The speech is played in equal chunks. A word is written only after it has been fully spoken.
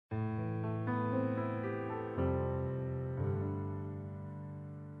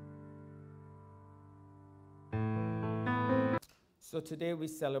So today we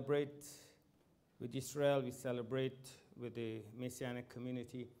celebrate with Israel, we celebrate with the Messianic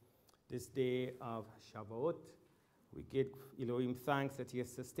community this day of Shavout. We give Elohim thanks that he has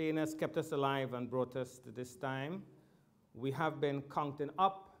sustained us, kept us alive, and brought us to this time. We have been counting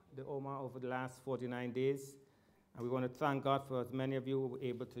up the Omer over the last 49 days, and we want to thank God for as many of you who were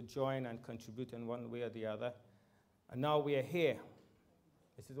able to join and contribute in one way or the other. And now we are here.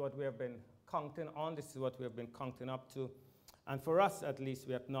 This is what we have been counting on. This is what we have been counting up to. And for us, at least,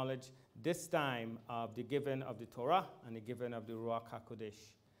 we acknowledge this time of the giving of the Torah and the giving of the Ruach HaKodesh.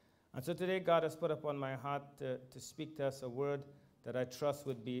 And so today, God has put upon my heart to speak to us a word that I trust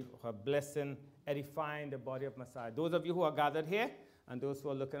would be a blessing, edifying the body of Messiah. Those of you who are gathered here, and those who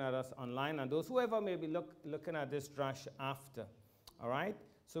are looking at us online, and those whoever may be looking at this Drash after. All right?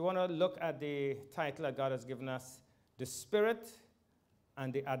 So we want to look at the title that God has given us, The Spirit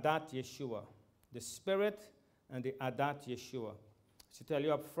and the Adat Yeshua. The Spirit and the Adat Yeshua. I should tell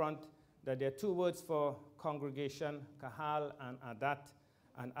you up front that there are two words for congregation, Kahal and Adat.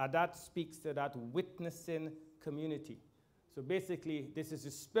 And Adat speaks to that witnessing community. So basically, this is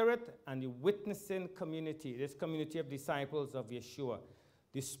the Spirit and the witnessing community, this community of disciples of Yeshua.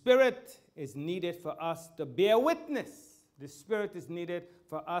 The Spirit is needed for us to bear witness. The Spirit is needed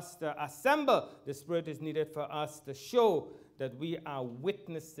for us to assemble. The Spirit is needed for us to show that we are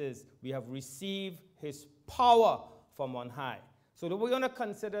witnesses. We have received his power from on high. So we're going to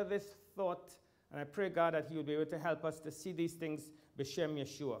consider this thought, and I pray, God, that he will be able to help us to see these things b'shem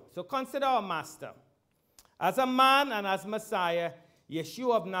Yeshua. So consider our master. As a man and as Messiah,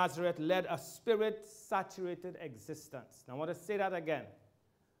 Yeshua of Nazareth led a spirit-saturated existence. Now I want to say that again.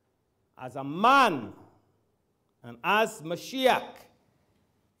 As a man and as Mashiach,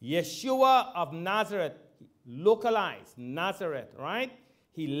 Yeshua of Nazareth, localized Nazareth, right?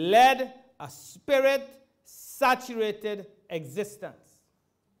 He led a spirit-saturated existence.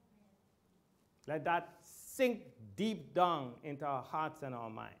 Let that sink deep down into our hearts and our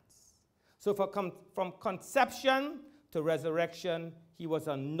minds. So from conception to resurrection, he was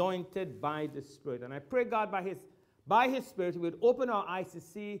anointed by the Spirit. And I pray, God, by his Spirit, he would open our eyes to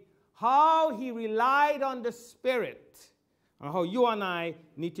see how he relied on the Spirit and how you and I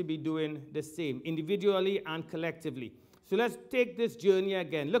need to be doing the same, individually and collectively. So let's take this journey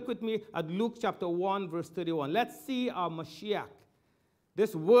again. Look with me at Luke chapter 1, verse 31. Let's see our Mashiach,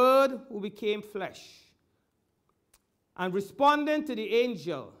 this Word who became flesh. And responding to the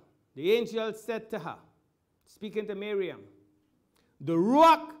angel said to her, speaking to Miriam, the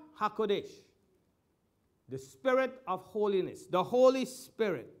Ruach HaKodesh, the Spirit of holiness, the Holy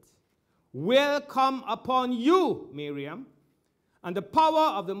Spirit, will come upon you, Miriam, and the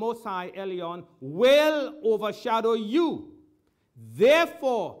power of the Most High, Elyon, will overshadow you.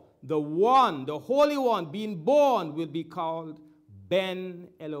 Therefore, the One, the Holy One, being born will be called Ben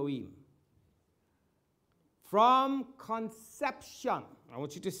Elohim. From conception, I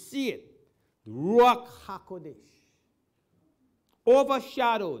want you to see it, the Ruach HaKodesh,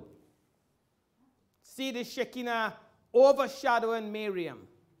 overshadowed. See the Shekinah overshadowing Miriam.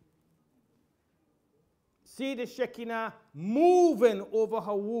 See the Shekinah moving over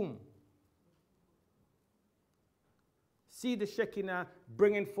her womb. See the Shekinah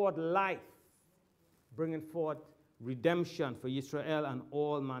bringing forth life, bringing forth redemption for Israel and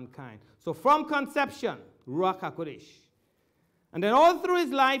all mankind. So from conception, Ruach HaKodesh. And then all through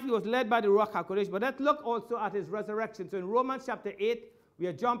his life, he was led by the Ruach HaKodesh. But let's look also at his resurrection. So in Romans chapter 8, we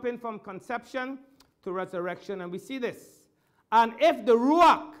are jumping from conception to resurrection, and we see this. And if the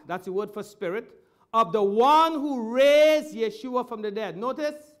Ruach, that's the word for spirit, of the one who raised Yeshua from the dead.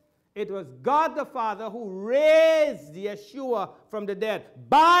 Notice, it was God the Father who raised Yeshua from the dead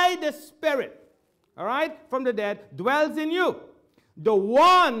by the Spirit, all right, from the dead, dwells in you. The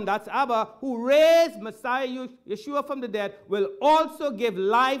one, that's Abba, who raised Messiah Yeshua from the dead will also give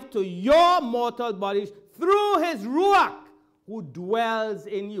life to your mortal bodies through his Ruach who dwells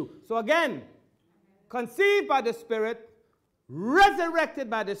in you. So again, conceived by the Spirit, resurrected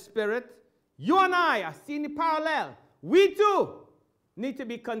by the Spirit, you and I are seeing the parallel. We too need to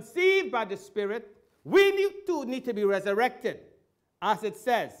be conceived by the Spirit. We too need to be resurrected. As it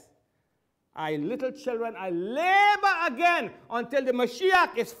says, I little children, I labor again until the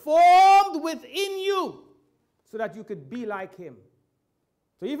Mashiach is formed within you so that you could be like him.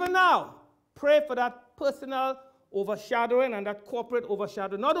 So even now, pray for that personal overshadowing and that corporate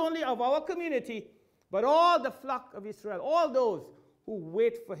overshadowing, not only of our community, but all the flock of Israel, all those who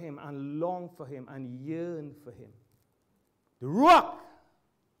wait for him and long for him and yearn for him. The Ruach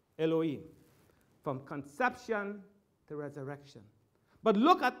Elohim, from conception to resurrection. But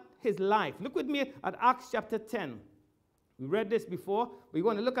look at his life. Look with me at Acts chapter 10, We read this before. We're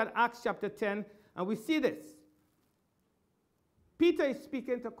going to look at Acts chapter 10, and we see this. Peter is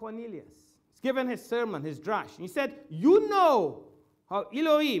speaking to Cornelius. He's given his sermon, his Drash. He said, you know how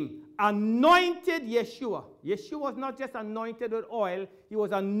Elohim anointed Yeshua. Yeshua was not just anointed with oil. He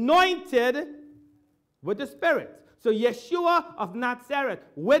was anointed with the Spirit. So Yeshua of Nazareth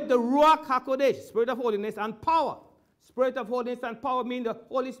with the Ruach HaKodesh, Spirit of holiness and power. Spirit of holiness and power mean the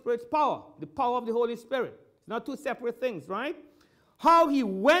Holy Spirit's power, the power of the Holy Spirit. It's not two separate things, right? How he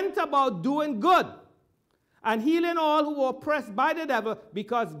went about doing good and healing all who were oppressed by the devil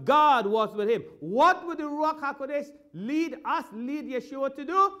because God was with him. What would the Ruach HaKodesh lead Yeshua to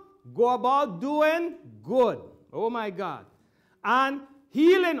do? Go about doing good. Oh my God. And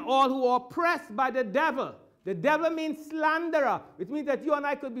healing all who are oppressed by the devil. The devil means slanderer, which means that you and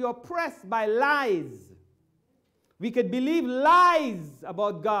I could be oppressed by lies. We could believe lies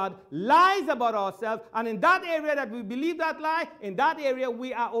about God, lies about ourselves, and in that area that we believe that lie, in that area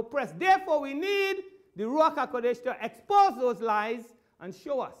we are oppressed. Therefore, we need the Ruach HaKodesh to expose those lies and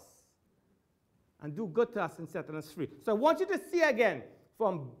show us and do good to us and set us free. So I want you to see again,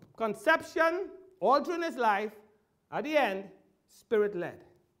 from conception all through his life, at the end, Spirit-led.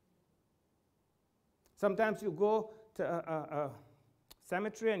 Sometimes you go to a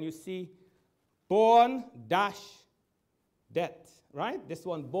cemetery and you see born, dash, death, right? This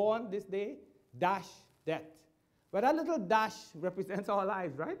one born this day, dash, death. But that little dash represents our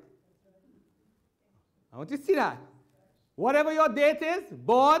lives, right? I want you to see that. Whatever your date is,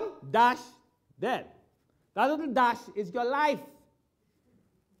 born, dash, dead. That little dash is your life.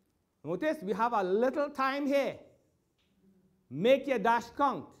 Notice we have a little time here. Make your dash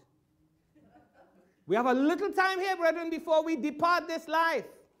count. We have a little time here, brethren, before we depart this life.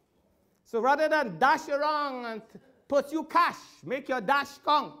 So rather than dash around and pursue cash, make your dash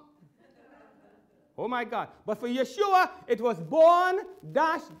count. Oh my God. But for Yeshua, it was born,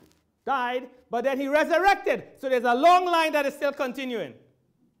 dash, died, but then he resurrected. So there's a long line that is still continuing.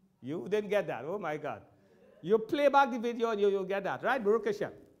 You didn't get that. Oh my God. You play back the video and you'll get that, right? Baruch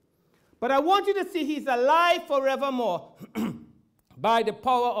Hashem. But I want you to see he's alive forevermore by the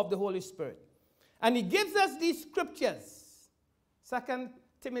power of the Holy Spirit. And he gives us these scriptures. 2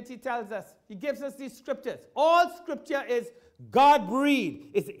 Timothy tells us, he gives us these scriptures. All scripture is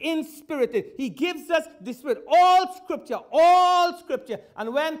God-breathed, is inspirited. He gives us the Spirit. All scripture.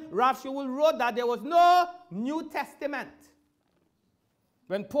 And when Rav Shaul wrote that, there was no New Testament.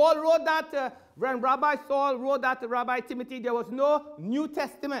 When Paul wrote that, when Rabbi Saul wrote that to Rabbi Timothy, there was no New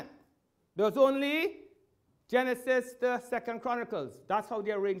Testament. There was only Genesis to 2nd Chronicles. That's how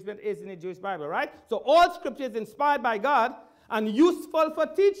the arrangement is in the Jewish Bible, right? So all scripture is inspired by God and useful for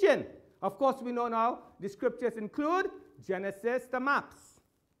teaching. Of course, we know now the scriptures include Genesis to maps.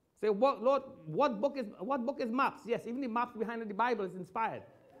 Say, Lord, what book is maps? Yes, even the maps behind the Bible is inspired.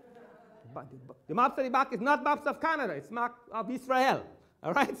 But the maps at the back is not maps of Canada. It's map of Israel.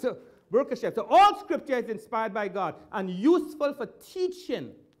 All right? So, Baruch Hashem. So all scripture is inspired by God and useful for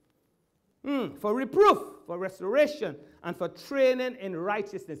teaching, for reproof, for restoration, and for training in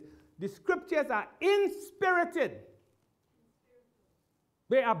righteousness. The scriptures are inspirited.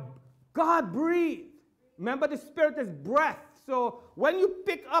 They are God-breathed. Remember, the Spirit is breath. So when you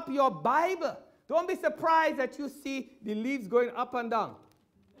pick up your Bible, don't be surprised that you see the leaves going up and down.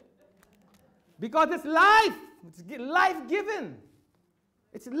 Because it's life. It's life-giving.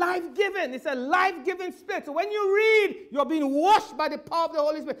 It's life-giving. It's a life-giving Spirit. So when you read, you're being washed by the power of the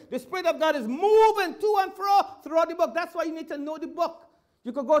Holy Spirit. The Spirit of God is moving to and fro throughout the book. That's why you need to know the book.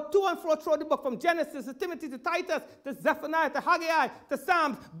 You could go to and fro through the book, from Genesis to Timothy to Titus to Zephaniah to Haggai to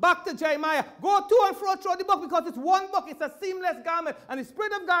Psalms, back to Jeremiah. Go to and fro through the book because it's one book. It's a seamless garment. And the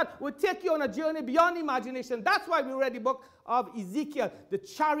Spirit of God will take you on a journey beyond imagination. That's why we read the book of Ezekiel, the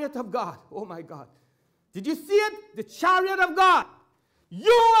chariot of God. Oh my God. Did you see it? The chariot of God. You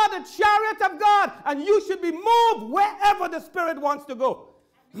are the chariot of God, and you should be moved wherever the Spirit wants to go.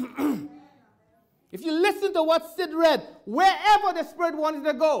 If you listen to what Sid read, wherever the Spirit wanted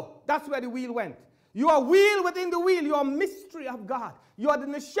to go, that's where the wheel went. You are wheel within the wheel. You are mystery of God. You are the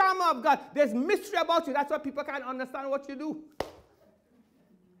neshama of God. There's mystery about you. That's why people can't understand what you do.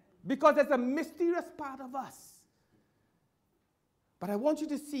 Because there's a mysterious part of us. But I want you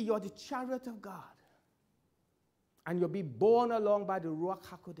to see you're the chariot of God. And you'll be borne along by the Ruach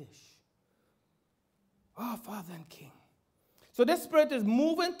HaKodesh. Oh, Father and King. So this Spirit is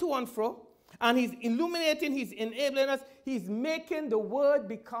moving to and fro. And he's illuminating, he's enabling us. He's making the word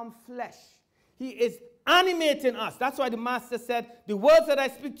become flesh. He is animating us. That's why the Master said, the words that I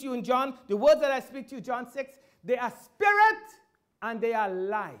speak to you in John, the words that I speak to you in John 6, they are spirit and they are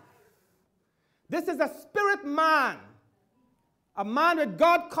life. This is a spirit man a man with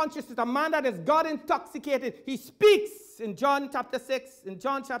God consciousness, a man that is God intoxicated. He speaks in John chapter 6. In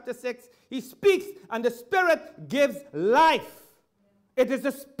John chapter 6, he speaks and the Spirit gives life. It is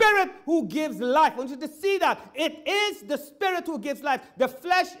the Spirit who gives life. I want you to see that. It is the Spirit who gives life. The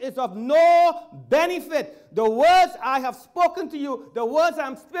flesh is of no benefit. The words I have spoken to you, the words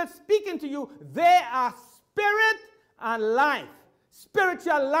I'm still speaking to you, they are spirit and life.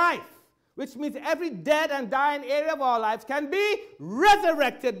 Spiritual life, which means every dead and dying area of our lives can be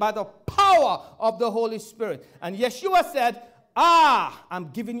resurrected by the power of the Holy Spirit. And Yeshua said,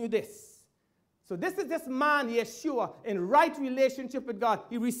 I'm giving you this. So this is this man, Yeshua, in right relationship with God.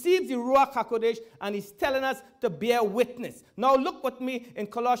 He receives the Ruach HaKodesh, and he's telling us to bear witness. Now look with me in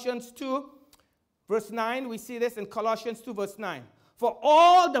Colossians 2, verse 9. We see this in Colossians 2, verse 9. For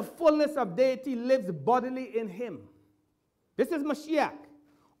all the fullness of deity lives bodily in him. This is Mashiach.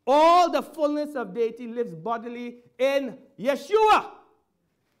 All the fullness of deity lives bodily in Yeshua.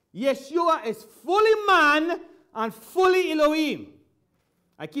 Yeshua is fully man and fully Elohim.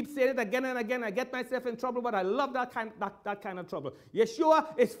 I keep saying it again and again. I get myself in trouble, but I love that kind of trouble.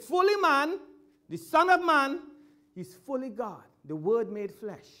 Yeshua is fully man, the Son of Man. He's fully God, the Word made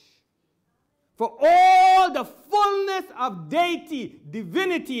flesh. For all the fullness of deity,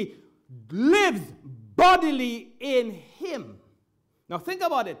 divinity, lives bodily in him. Now think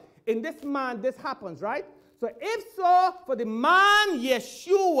about it. In this man, this happens, right? So if so, for the man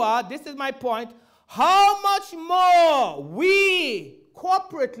Yeshua, this is my point, how much more we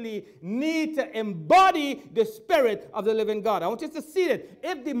corporately need to embody the Spirit of the living God. I want you to see it.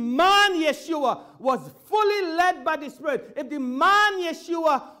 If the man Yeshua was fully led by the Spirit, if the man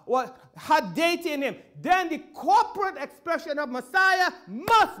Yeshua had deity in him, then the corporate expression of Messiah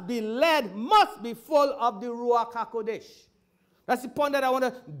must be led, must be full of the Ruach HaKodesh. That's the point that I want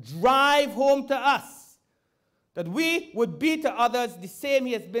to drive home to us, that we would be to others the same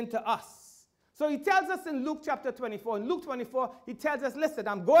he has been to us. So he tells us in Luke chapter 24. In Luke 24, he tells us, listen,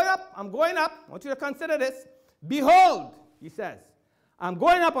 I'm going up. I want you to consider this. Behold, he says, I'm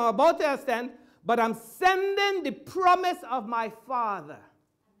going up, I'm about to ascend, but I'm sending the promise of my Father.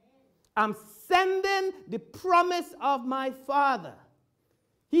 I'm sending the promise of my Father.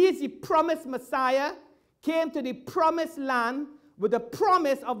 He is the promised Messiah, came to the promised land with the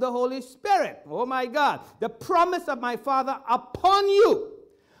promise of the Holy Spirit. Oh my God. The promise of my Father upon you.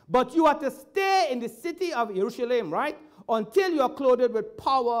 But you are to stay in the city of Jerusalem, right? Until you are clothed with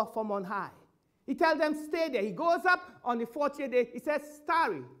power from on high. He tells them, stay there. He goes up on the 40th day. He says,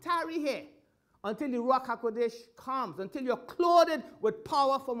 tarry here until the Ruach HaKodesh comes, until you're clothed with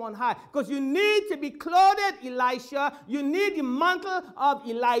power from on high. Because you need to be clothed, Elisha. You need the mantle of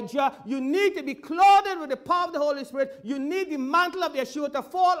Elijah. You need to be clothed with the power of the Holy Spirit. You need the mantle of Yeshua to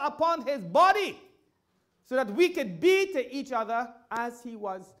fall upon his body so that we could be to each other as he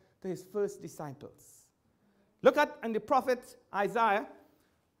was to his first disciples. Look at in the prophet Isaiah.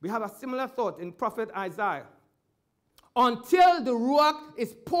 We have a similar thought in prophet Isaiah. Until the Ruach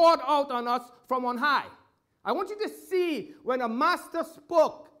is poured out on us from on high. I want you to see when a master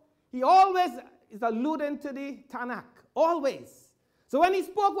spoke, he always is alluding to the Tanakh. Always. So when he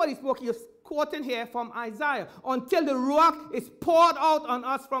spoke what he spoke, he was quoting here from Isaiah. Until the Ruach is poured out on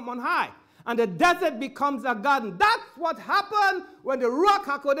us from on high. And the desert becomes a garden. That's what happened when the Ruach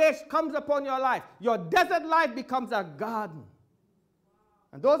HaKodesh comes upon your life. Your desert life becomes a garden.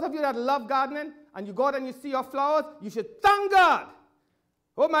 And those of you that love gardening, and you go out and you see your flowers, you should thank God.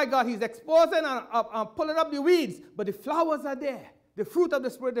 Oh my God, he's exposing and pulling up the weeds, but the flowers are there. The fruit of the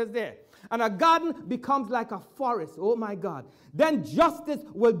Spirit is there. And a garden becomes like a forest. Oh my God. Then justice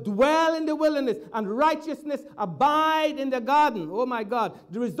will dwell in the wilderness, and righteousness abide in the garden. Oh my God.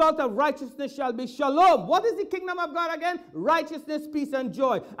 The result of righteousness shall be shalom. What is the kingdom of God again? Righteousness, peace, and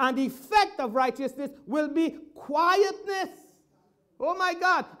joy. And the effect of righteousness will be quietness. Oh my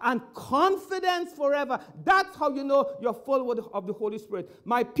God. And confidence forever. That's how you know you're full of the Holy Spirit.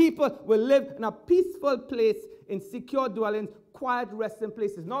 My people will live in a peaceful place, in secure dwellings, quiet resting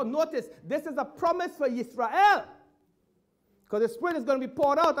places. Now notice, this is a promise for Israel. Because the Spirit is going to be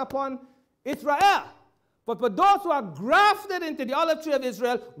poured out upon Israel. But for those who are grafted into the olive tree of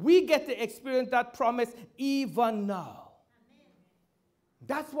Israel, we get to experience that promise even now. Amen.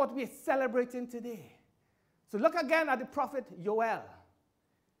 That's what we're celebrating today. So look again at the prophet Joel.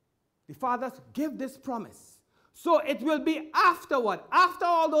 The fathers give this promise. So it will be afterward. After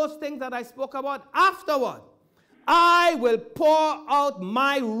all those things that I spoke about, afterward, I will pour out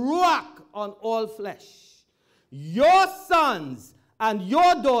my Ruach on all flesh. Your sons and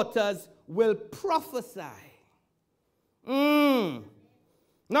your daughters will prophesy.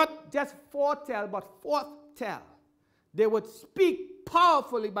 Not just foretell, but forthtell. They would speak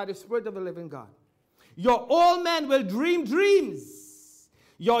powerfully by the Spirit of the living God. Your old men will dream dreams.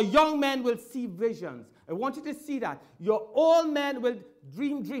 Your young men will see visions. I want you to see that. Your old men will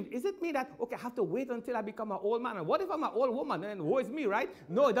dream dreams. Is it me that, okay, I have to wait until I become an old man? And what if I'm an old woman? And woe is me, right?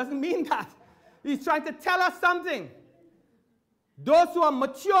 No, it doesn't mean that. He's trying to tell us something. Those who are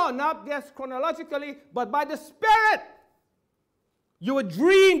mature, not just chronologically, but by the Spirit, you will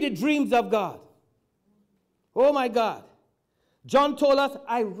dream the dreams of God. Oh my God. John told us,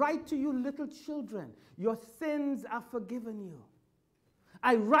 I write to you little children, your sins are forgiven you.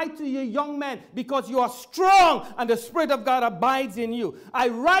 I write to you young men because you are strong and the Spirit of God abides in you. I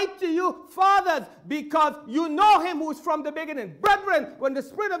write to you fathers because you know him who is from the beginning. Brethren, when the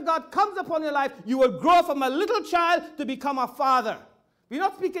Spirit of God comes upon your life, you will grow from a little child to become a father. We're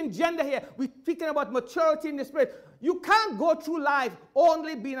not speaking gender here. We're speaking about maturity in the Spirit. You can't go through life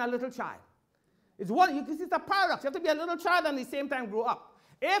only being a little child. It's a paradox. You have to be a little child and at the same time grow up.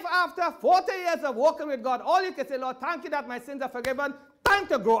 If after 40 years of walking with God, all you can say, Lord, thank you that my sins are forgiven, time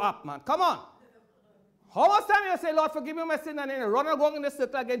to grow up, man. Come on. How much time you say, Lord, forgive me my sin, and then run along in the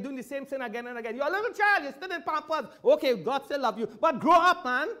circle again, doing the same sin again and again? You're a little child. You're still in pampers. Okay, God still loves you. But grow up,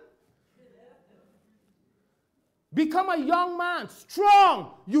 man. Become a young man,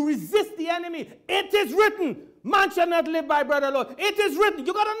 strong. You resist the enemy. It is written, man shall not live by bread alone. It is written.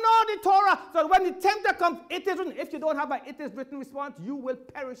 You got to know the Torah. So when the tempter comes, it is written. If you don't have an it is written response, you will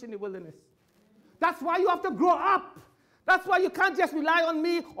perish in the wilderness. That's why you have to grow up. That's why you can't just rely on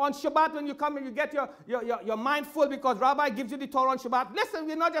me on Shabbat when you come and you get your mind full because Rabbi gives you the Torah on Shabbat. Listen,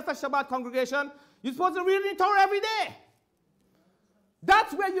 we're not just a Shabbat congregation. You're supposed to read the Torah every day.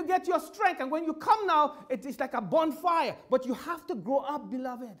 That's where you get your strength. And when you come now, it is like a bonfire. But you have to grow up,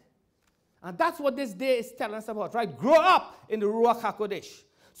 beloved. And that's what this day is telling us about, right? Grow up in the Ruach HaKodesh.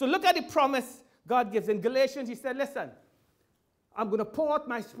 So look at the promise God gives. In Galatians, he said, listen, I'm going to pour out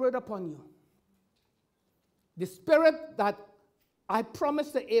my Spirit upon you. The Spirit that I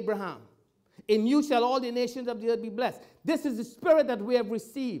promised to Abraham. In you shall all the nations of the earth be blessed. This is the Spirit that we have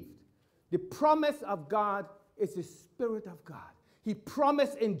received. The promise of God is the Spirit of God. He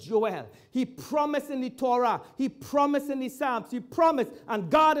promised in Joel. He promised in the Torah. He promised in the Psalms. He promised. And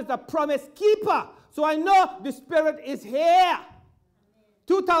God is a promise keeper. So I know the Spirit is here.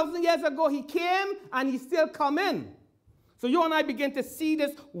 2,000 years ago, he came and he's still coming. So you and I begin to see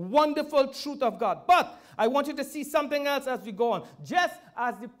this wonderful truth of God. But I want you to see something else as we go on. Just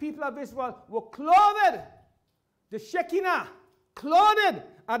as the people of Israel were clothed, the Shekinah, clothed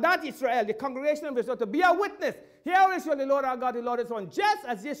Adat Israel, the congregation of Israel, to be a witness. Here is the Lord our God, the Lord is one. Just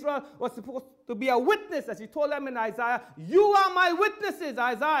as Israel was supposed to be a witness, as he told them in Isaiah, you are my witnesses,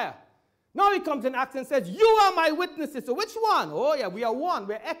 Isaiah. Now he comes in Acts and says, you are my witnesses. So which one? Oh yeah, we are one.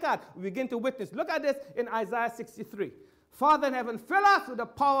 We're Echad. We begin to witness. Look at this in Isaiah 63. Father in heaven, fill us with the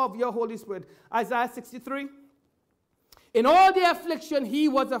power of your Holy Spirit. Isaiah 63. In all the affliction, he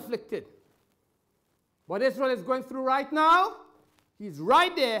was afflicted. What Israel is going through right now, he's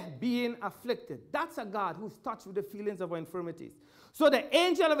right there being afflicted. That's a God who's touched with the feelings of our infirmities. So the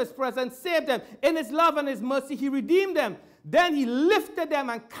angel of his presence saved them. In his love and his mercy, he redeemed them. Then he lifted them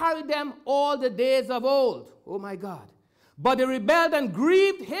and carried them all the days of old. Oh my God. But they rebelled and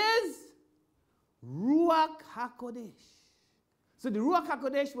grieved his Ruach HaKodesh. So the Ruach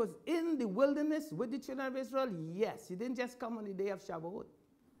HaKodesh was in the wilderness with the children of Israel? Yes. He didn't just come on the day of Shavout.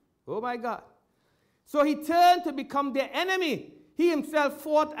 Oh my God. So he turned to become their enemy. He himself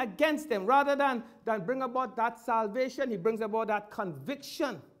fought against them. Rather than bring about that salvation, he brings about that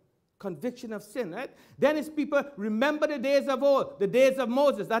conviction of sin, right? Then his people remember the days of old, the days of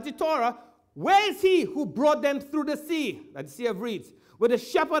Moses. That's the Torah. Where is he who brought them through the sea? That's the Sea of Reeds. With the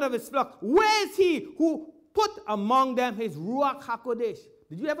shepherd of his flock. Where is he who put among them his Ruach HaKodesh?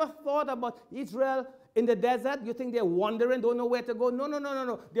 Did you ever thought about Israel in the desert? You think they're wandering, don't know where to go?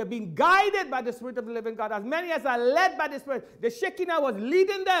 No. They're being guided by the Spirit of the living God. As many as are led by the Spirit. The Shekinah was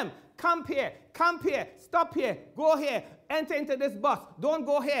leading them. Come here, stop here, go here, enter into this bus. Don't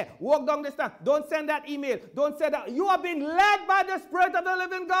go here, walk down this path. Don't send that email. Don't send that. You are being led by the Spirit of the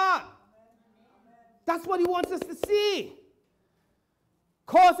living God. That's what he wants us to see.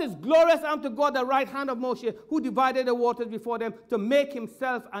 Cause his glorious arm to God, the right hand of Moshe, who divided the waters before them to make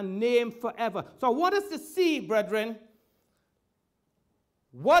himself a name forever. So I want us to see, brethren,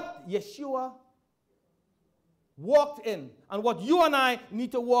 what Yeshua walked in and what you and I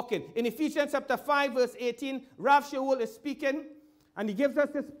need to walk in. In Ephesians chapter 5, verse 18, Rav Shaul is speaking, and he gives us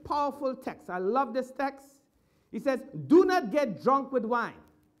this powerful text. I love this text. He says, do not get drunk with wine.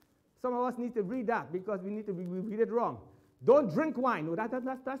 Some of us need to read that because we read it wrong. Don't drink wine. No, that's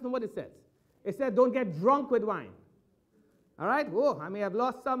not what it says. It says don't get drunk with wine. All right? Oh, I may have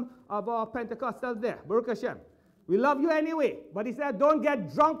lost some of our Pentecostals there. Baruch Hashem. We love you anyway. But he said, don't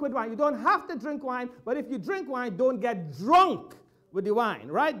get drunk with wine. You don't have to drink wine, but if you drink wine, don't get drunk with the wine,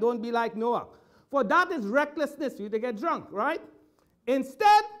 right? Don't be like Noah. For that is recklessness for you to get drunk, right?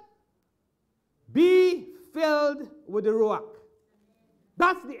 Instead, be filled with the Ruach.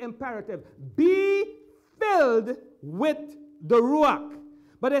 That's the imperative. Be filled with the Ruach.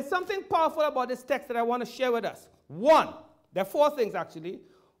 But there's something powerful about this text that I want to share with us. One, there are four things actually.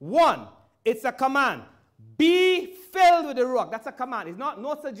 One, it's a command. Be filled with the Ruach. That's a command. It's not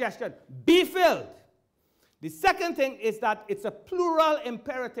no suggestion. Be filled. The second thing is that it's a plural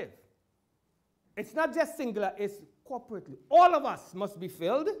imperative. It's not just singular, it's corporately. All of us must be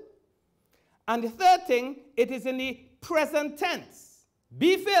filled. And the third thing, it is in the present tense.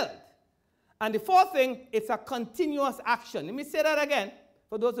 Be filled. And the fourth thing, it's a continuous action. Let me say that again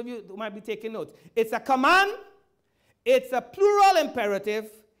for those of you who might be taking notes. It's a command, it's a plural imperative,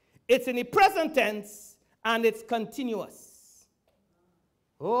 it's in the present tense, and it's continuous.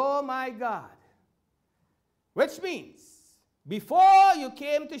 Oh my God. Which means, before you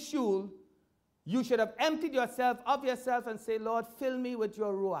came to shul, you should have emptied yourself of yourself and say, Lord, fill me with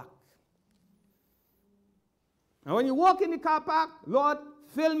your Ruach. And when you walk in the car park, Lord,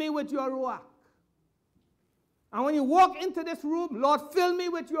 fill me with your Ruach. And when you walk into this room, Lord, fill me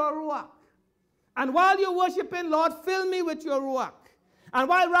with your Ruach. And while you're worshiping, Lord, fill me with your Ruach. And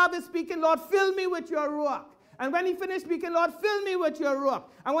while Rab is speaking, Lord, fill me with your Ruach. And when he finished speaking, Lord, fill me with your Ruach.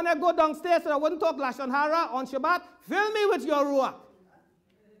 And when I go downstairs so I wouldn't talk Lashon Hara on Shabbat, fill me with your Ruach.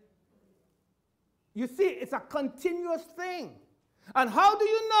 You see, it's a continuous thing. And how do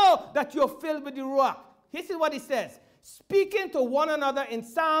you know that you're filled with the Ruach? This is what he says. Speaking to one another in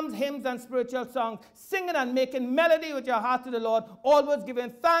psalms, hymns, and spiritual songs, singing and making melody with your heart to the Lord, always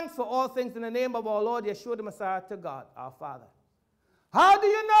giving thanks for all things in the name of our Lord Yeshua the Messiah to God, our Father. How do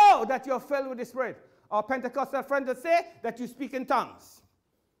you know that you're filled with the Spirit? Our Pentecostal friends will say that you speak in tongues.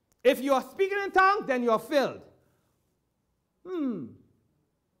 If you are speaking in tongues, then you're filled.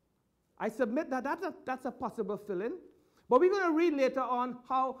 I submit that that's a possible filling. But we're going to read later on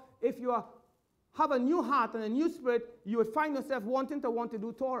how if you have a new heart and a new spirit, you would find yourself wanting to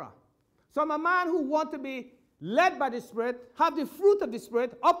do Torah. So I'm a man who wants to be led by the Spirit, have the fruit of the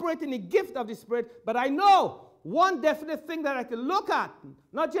Spirit, operate in the gift of the Spirit, but I know one definite thing that I can look at,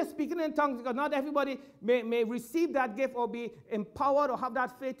 not just speaking in tongues, because not everybody may receive that gift or be empowered or have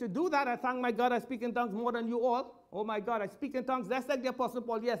that faith to do that. I thank my God I speak in tongues more than you all. Oh my God, I speak in tongues. That's like the Apostle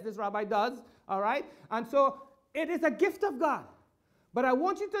Paul. Yes, this rabbi does. All right? And so it is a gift of God. But I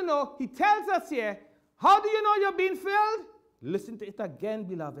want you to know, he tells us here, how do you know you're being filled? Listen to it again,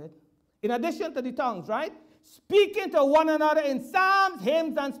 beloved. In addition to the tongues, right? Speaking to one another in psalms,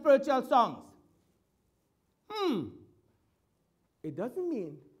 hymns, and spiritual songs. It doesn't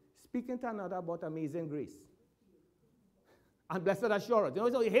mean speaking to another about amazing grace and blessed assurance. You know,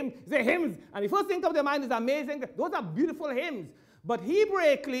 so hymns, and the first thing comes to mind is amazing grace. Those are beautiful hymns. But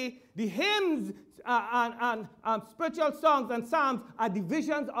Hebraically, the hymns and spiritual songs and psalms are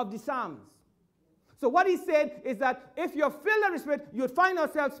divisions of the psalms. So what he said is that if you're filled with the Spirit, you'd find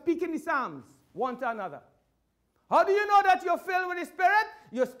yourself speaking the psalms one to another. How do you know that you're filled with the Spirit?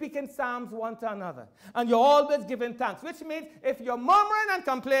 You're speaking psalms one to another. And you're always giving thanks, which means if you're murmuring and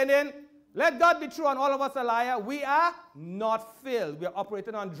complaining, let God be true and all of us a liar, we are not filled. We are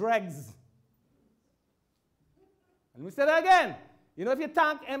operating on dregs. And we say that again. You know, if your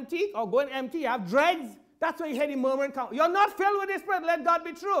tank empty or going empty, you have dregs. That's where you hear the murmuring come. You're not filled with the Spirit. Let God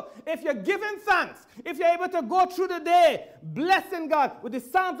be true. If you're giving thanks, if you're able to go through the day, blessing God with the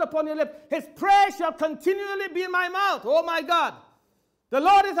psalms upon your lips, his praise shall continually be in my mouth. Oh my God. The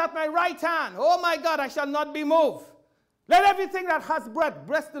Lord is at my right hand. Oh my God, I shall not be moved. Let everything that has breath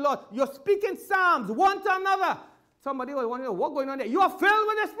bless the Lord. You're speaking psalms one to another. Somebody will want to know what's going on there. You are filled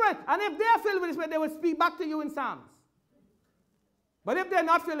with the Spirit. And if they're filled with the Spirit, they will speak back to you in psalms. But if they're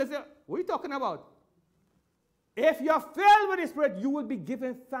not filled, they say, what are you talking about? If you're filled with the Spirit, you will be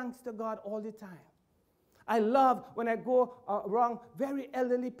giving thanks to God all the time. I love when I go around very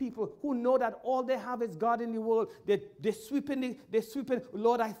elderly people who know that all they have is God in the world. They're sweeping,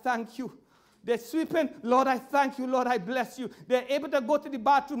 Lord, I thank you. They're sweeping, Lord, I thank you, Lord, I bless you. They're able to go to the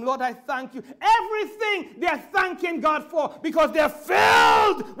bathroom, Lord, I thank you. Everything they're thanking God for because they're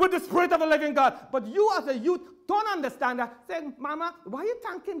filled with the Spirit of the living God. But you as a youth don't understand that. Say, Mama, why are you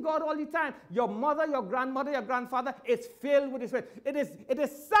thanking God all the time? Your mother, your grandmother, your grandfather is filled with the Spirit. It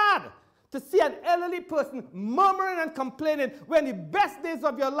is sad To see an elderly person murmuring and complaining when the best days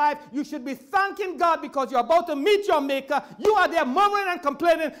of your life, you should be thanking God because you're about to meet your Maker. You are there murmuring and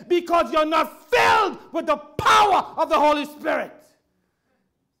complaining because you're not filled with the power of the Holy Spirit.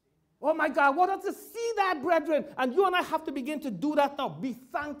 Oh my God, I want us to see that, brethren. And you and I have to begin to do that now. Be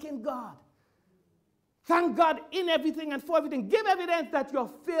thanking God. Thank God in everything and for everything. Give evidence that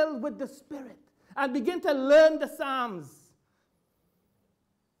you're filled with the Spirit. And begin to learn the Psalms.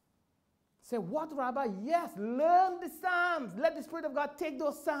 Say, what, Rabbi? Yes, learn the Psalms. Let the Spirit of God take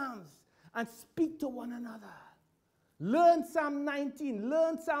those Psalms and speak to one another. Learn Psalm 19.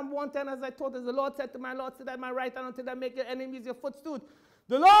 Learn Psalm 110 as I taught. As the Lord said to my Lord, sit at my right hand until I make your enemies your footstool.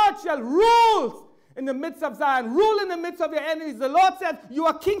 The Lord shall rule in the midst of Zion. Rule in the midst of your enemies. The Lord said, you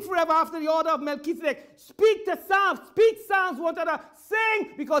are king forever after the order of Melchizedek. Speak the Psalms. Speak Psalms one to another.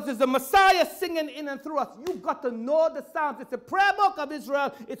 Sing, because it's the Messiah singing in and through us. You've got to know the Psalms. It's the prayer book of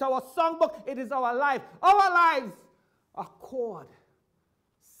Israel. It's our songbook. It is our life. Our lives are chord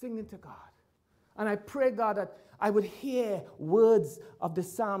singing to God. And I pray, God, that I would hear words of the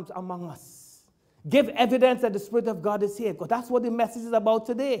Psalms among us. Give evidence that the Spirit of God is here, because that's what the message is about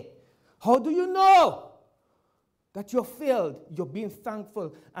today. How do you know that you're filled? You're being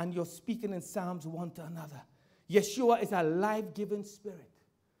thankful and you're speaking in Psalms one to another. Yeshua is a life-giving Spirit.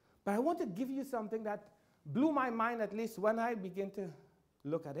 But I want to give you something that blew my mind, at least when I begin to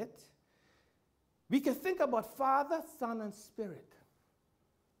look at it. We can think about Father, Son, and Spirit.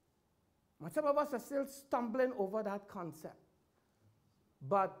 And some of us are still stumbling over that concept.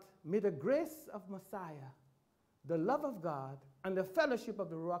 But may the grace of Messiah, the love of God, and the fellowship of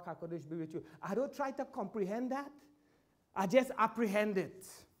the Ruach HaKodesh be with you. I don't try to comprehend that. I just apprehend it.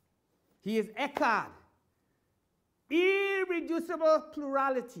 He is Echad. Irreducible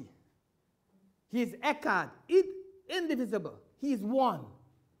plurality. He is Echad. Indivisible. He is one.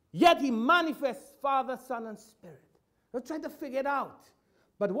 Yet he manifests Father, Son, and Spirit. Don't try to figure it out.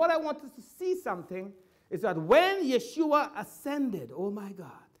 But what I want us to see something is that when Yeshua ascended, oh my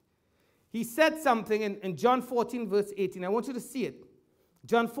God, he said something in John 14, verse 18. I want you to see it.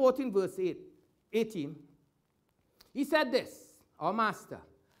 John 14, verse 18. He said this, our Master,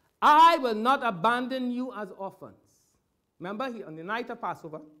 I will not abandon you as orphans. Remember, on the night of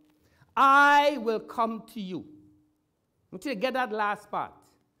Passover, I will come to you. I want you to get that last part.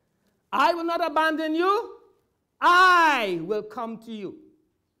 I will not abandon you. I will come to you.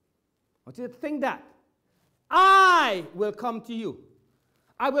 I want you to think that. I will come to you.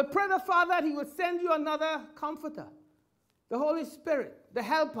 I will pray the Father that he will send you another comforter, the Holy Spirit, the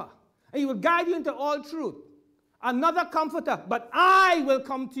helper, and he will guide you into all truth. Another comforter, but I will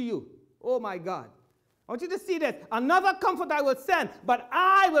come to you. Oh my God. I want you to see this. Another comforter I will send, but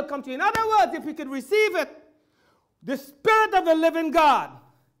I will come to you. In other words, if we could receive it, the Spirit of the living God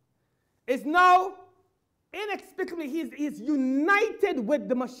is now inexplicably, he's united with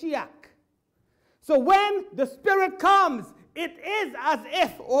the Mashiach. So when the Spirit comes, it is as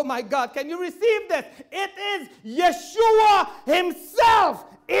if, oh my God, can you receive this? It is Yeshua himself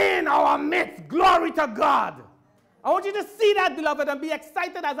in our midst. Glory to God. I want you to see that, beloved, and be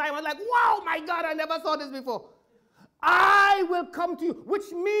excited as I am. Like, wow, my God, I never saw this before. I will come to you, which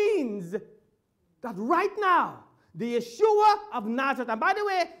means that right now, the Yeshua of Nazareth, and by the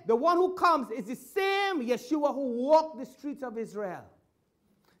way, the one who comes is the same Yeshua who walked the streets of Israel.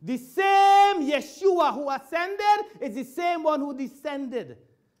 The same Yeshua who ascended is the same one who descended.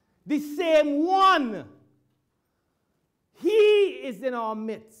 The same one. He is in our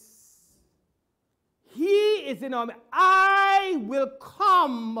midst. He is in our midst. I will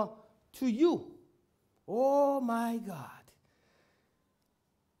come to you. Oh my God.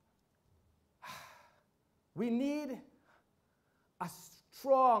 We need a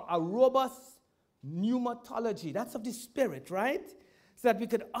strong, a robust pneumatology. That's of the Spirit, right? So that we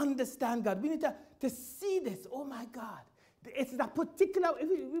could understand God. We need to see this. Oh my God. It's a particular, if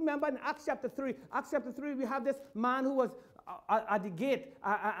you remember in Acts chapter 3, we have this man who was at the gate,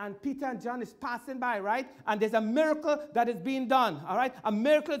 and Peter and John is passing by, right? And there's a miracle that is being done, all right? A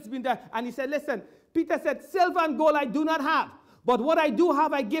miracle that's being done. And he said, listen, Peter said, silver and gold I do not have, but what I do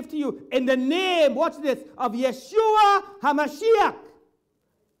have I give to you in the name, watch this, of Yeshua HaMashiach.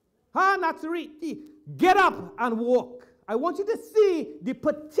 HaNazareti. Get up and walk. I want you to see the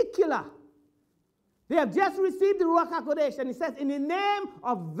particular. They have just received the Ruach HaKodesh, and he says, in the name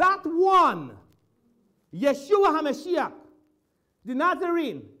of that one, Yeshua HaMashiach, the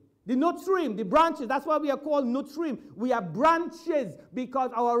Nazarene, the Nutrim, the branches. That's why we are called Nutrim. We are branches because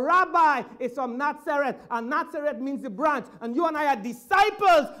our rabbi is from Nazareth, and Nazareth means the branch. And you and I are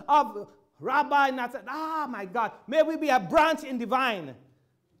disciples of Rabbi Nazareth. Ah, my God. May we be a branch in the vine.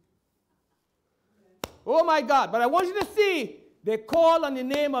 Oh my God. But I want you to see, they call on the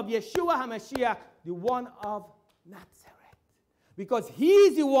name of Yeshua HaMashiach, the one of Nazareth. Because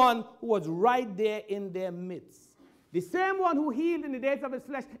he's the one who was right there in their midst. The same one who healed in the days of his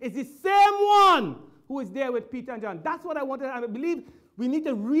flesh is the same one who is there with Peter and John. That's what I wanted. I believe we need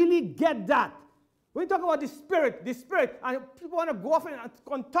to really get that. When you talk about the Spirit, and people want to go off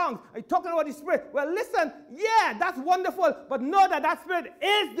on tongues, are you talking about the Spirit? Well, listen, yeah, that's wonderful, but know that that Spirit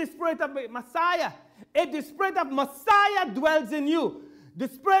is the Spirit of Messiah. If the Spirit of Messiah dwells in you, the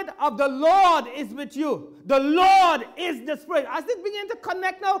Spirit of the Lord is with you. The Lord is the Spirit. As it begins to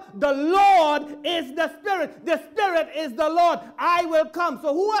connect now, the Lord is the Spirit. The Spirit is the Lord. I will come.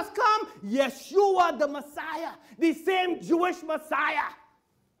 So who has come? Yeshua the Messiah, the same Jewish Messiah.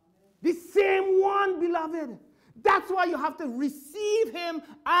 The same one, beloved. That's why you have to receive him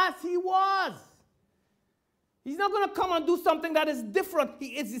as he was. He's not going to come and do something that is different.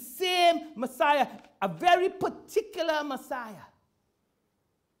 He is the same Messiah, a very particular Messiah.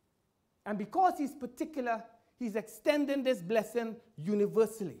 And because he's particular, he's extending this blessing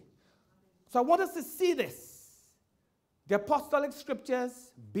universally. So I want us to see this. The apostolic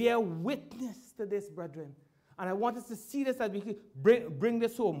scriptures bear witness to this, brethren. And I want us to see this as we bring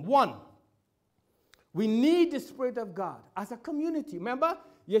this home. One, we need the Spirit of God as a community. Remember,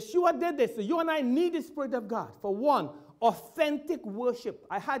 Yeshua did this. So you and I need the Spirit of God. For one, authentic worship.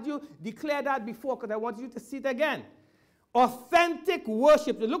 I had you declare that before because I want you to see it again. Authentic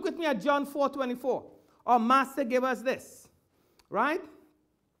worship. So look with me at John 4:24. Our Master gave us this. Right?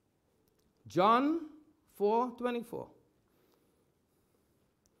 John 4:24.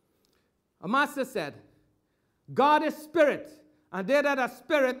 Our Master said, God is spirit, and they that are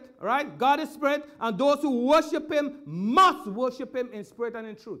spirit, right? God is spirit, and those who worship him must worship him in spirit and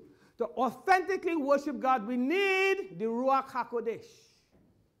in truth. To authentically worship God, we need the Ruach HaKodesh.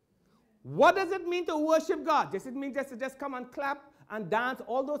 What does it mean to worship God? Does it mean just to just come and clap and dance?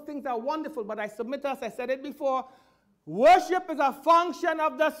 All those things are wonderful, but I submit to us, I said it before, worship is a function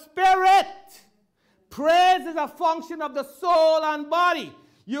of the spirit. Praise is a function of the soul and body.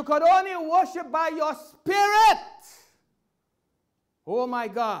 You could only worship by your spirit. Oh my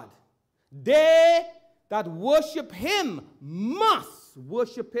God. They that worship him must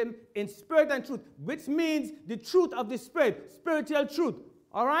worship him in spirit and truth, which means the truth of the spirit, spiritual truth.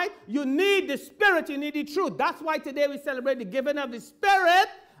 All right? You need the spirit, you need the truth. That's why today we celebrate the giving of the spirit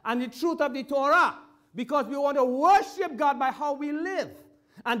and the truth of the Torah, because we want to worship God by how we live.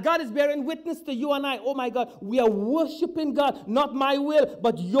 And God is bearing witness to you and I. Oh my God, we are worshiping God. Not my will,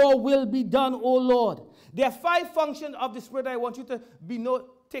 but your will be done, oh Lord. There are 5 functions of the Spirit I want you to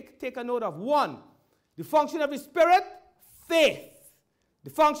take a note of. 1, the function of the Spirit, faith. The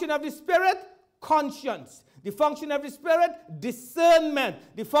function of the Spirit, conscience. The function of the Spirit, discernment.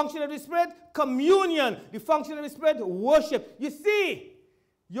 The function of the Spirit, communion. The function of the Spirit, worship. You see,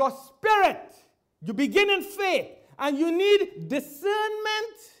 your spirit, you begin in faith. And you need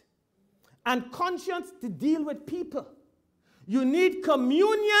discernment and conscience to deal with people. You need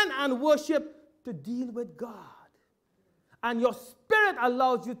communion and worship to deal with God. And your spirit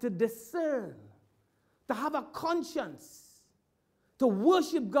allows you to discern, to have a conscience, to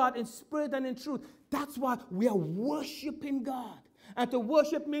worship God in spirit and in truth. That's why we are worshiping God. And to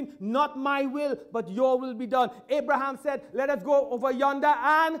worship means not my will, but your will be done. Abraham said, let us go over yonder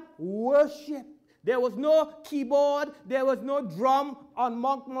and worship. There was no keyboard. There was no drum on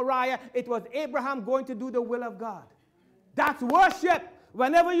Mount Moriah. It was Abraham going to do the will of God. That's worship.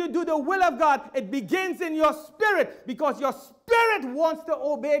 Whenever you do the will of God, it begins in your spirit because your spirit wants to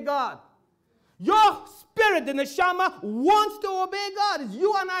obey God. Your spirit, the neshama, wants to obey God. It's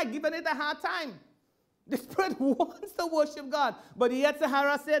you and I giving it a hard time. The spirit wants to worship God. But yet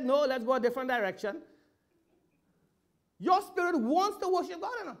Sahara said, no, let's go a different direction. Your spirit wants to worship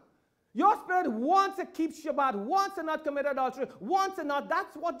God enough. Your spirit wants to keep Shabbat, wants to not commit adultery, wants to not.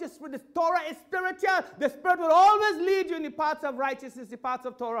 That's what the Spirit, the Torah is spiritual. The Spirit will always lead you in the paths of righteousness, the paths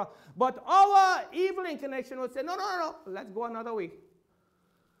of Torah. But our evil inclination will say, no, let's go another way.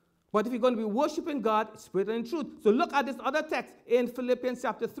 But if you're going to be worshiping God, spirit and truth. So look at this other text in Philippians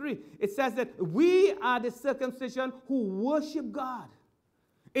chapter 3. It says that we are the circumcision who worship God.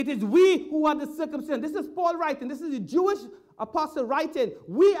 It is we who are the circumcision. This is Paul writing. This is the Jewish apostle writing.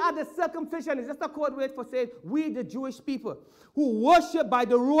 We are the circumcision. It's just a code word for saying we, the Jewish people, who worship by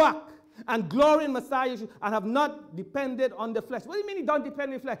the Ruach and glory in Messiah and have not depended on the flesh. What do you mean he don't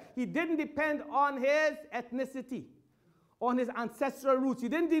depend on the flesh? He didn't depend on his ethnicity, on his ancestral roots. He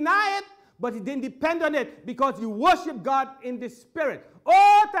didn't deny it, but he didn't depend on it because he worshiped God in the spirit.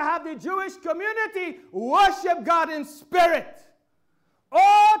 Oh, to have the Jewish community worship God in spirit.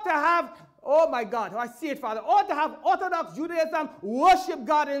 Oh, to have oh my God, I see it, Father, ought to have Orthodox Judaism worship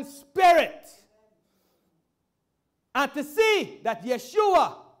God in spirit. And to see that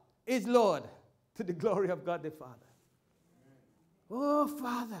Yeshua is Lord, to the glory of God the Father. Oh,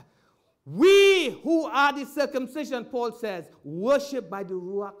 Father, we who are the circumcision, Paul says, worship by the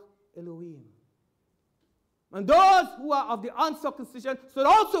Ruach Elohim. And those who are of the uncircumcision should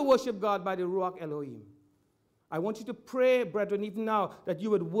also worship God by the Ruach Elohim. I want you to pray, brethren, even now, that you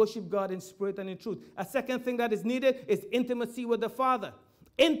would worship God in spirit and in truth. A second thing that is needed is intimacy with the Father.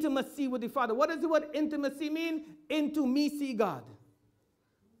 Intimacy with the Father. What does the word intimacy mean? Into me see God.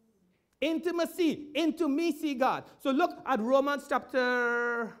 Intimacy. Into me see God. So look at Romans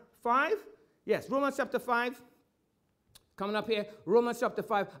chapter 5. Yes, Romans chapter 5. Coming up here, Romans chapter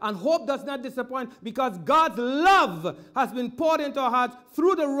 5. And hope does not disappoint because God's love has been poured into our hearts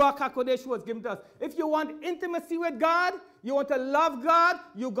through the Ruach HaKodesh who was given to us. If you want intimacy with God, you want to love God,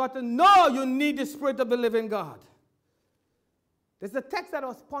 you got to know you need the Spirit of the living God. There's a text that I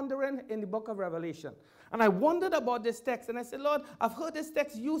was pondering in the book of Revelation. And I wondered about this text. And I said, Lord, I've heard this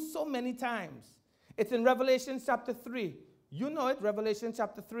text used so many times. It's in Revelation chapter 3. You know it, Revelation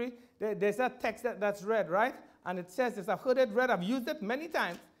chapter 3. There's a text that's read, right? And it says this. I've heard it read. I've used it many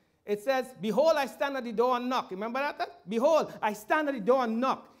times. It says, behold, I stand at the door and knock. Remember that? Behold, I stand at the door and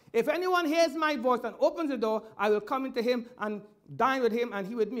knock. If anyone hears my voice and opens the door, I will come into him and dine with him and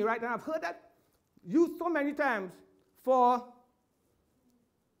he with me. Right? And I've heard that used so many times for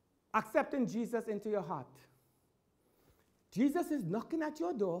accepting Jesus into your heart. Jesus is knocking at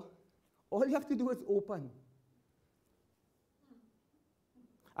your door. All you have to do is open.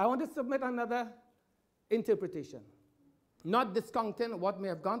 I want to submit another interpretation. Not discounting what may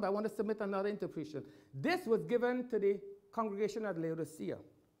have gone, but I want to submit another interpretation. This was given to the congregation at Laodicea.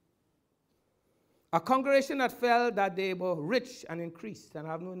 A congregation that felt that they were rich and increased and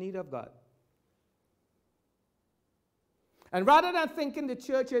have no need of God. And rather than thinking the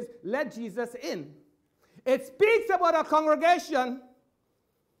church is, let Jesus in, it speaks about a congregation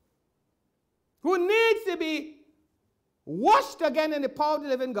who needs to be washed again in the power of the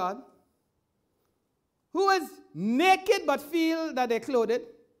living God, who is naked but feel that they're clothed,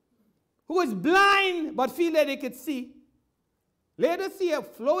 who is blind but feel that they could see. Laodicea,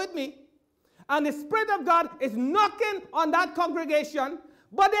 flow with me. And the Spirit of God is knocking on that congregation,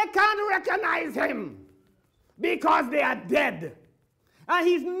 but they can't recognize him because they are dead. And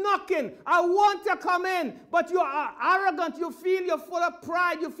he's knocking. I want to come in, but you are arrogant. You feel you're full of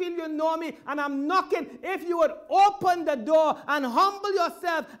pride. You feel you know me, and I'm knocking. If you would open the door and humble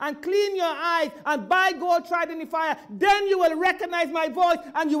yourself and clean your eyes and buy gold tried in the fire, then you will recognize my voice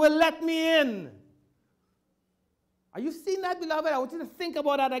and you will let me in. Are you seeing that, beloved? I want you to think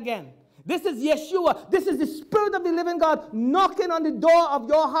about that again. This is Yeshua. This is the Spirit of the living God knocking on the door of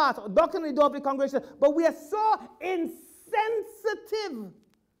your heart, knocking on the door of the congregation. But we are so insensitive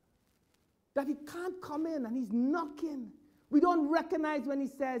that he can't come in, and he's knocking. We don't recognize when he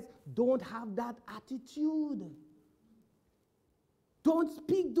says, don't have that attitude. Don't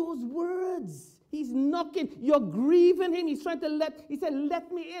speak those words. He's knocking. You're grieving him. He's trying to he said, let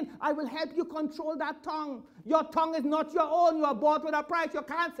me in. I will help you control that tongue. Your tongue is not your own. You are bought with a price. You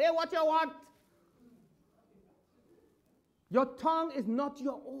can't say what you want. Your tongue is not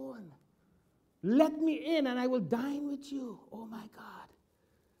your own. Let me in and I will dine with you. Oh my God.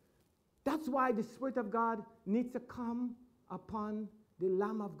 That's why the Spirit of God needs to come upon the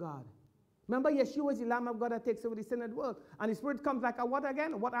Lamb of God. Remember, Yeshua is the Lamb of God that takes over the sin of the world. And the Spirit comes like a what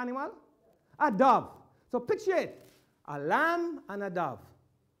again? What animal? A dove. So picture it. A lamb and a dove.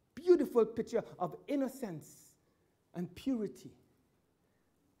 Beautiful picture of innocence and purity.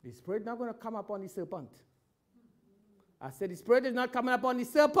 The Spirit is not going to come upon the serpent. I said the Spirit is not coming upon the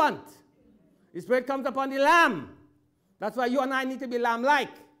serpent. The Spirit comes upon the lamb. That's why you and I need to be lamb-like.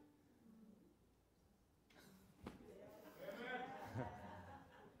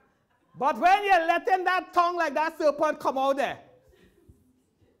 But when you're letting that tongue like that serpent come out there,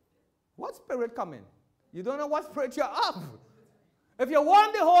 what spirit come in? You don't know what spirit you're of. If you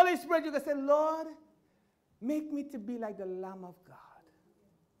want the Holy Spirit, you can say, Lord, make me to be like the Lamb of God,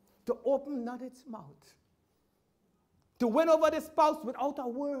 to open not its mouth, to win over the spouse without a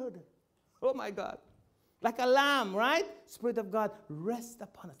word. Oh my God. Like a lamb, right? Spirit of God, rest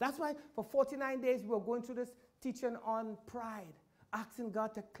upon us. That's why for 49 days we're going through this teaching on pride, asking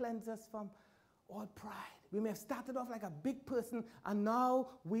God to cleanse us from all pride. We may have started off like a big person, and now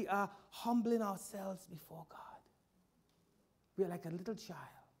we are humbling ourselves before God. We are like a little child.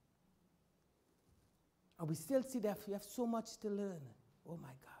 And we still see that we have so much to learn. Oh my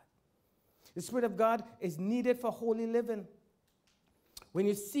God. The Spirit of God is needed for holy living. When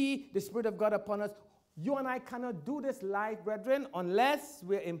you see the Spirit of God upon us, you and I cannot do this life, brethren, unless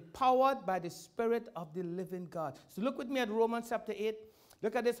we're empowered by the Spirit of the living God. So look with me at Romans chapter 8.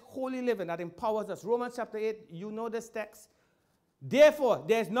 Look at this holy living that empowers us. Romans chapter 8, you know this text. Therefore,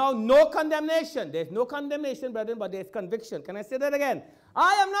 there's now no condemnation. There's no condemnation, brethren, but there's conviction. Can I say that again?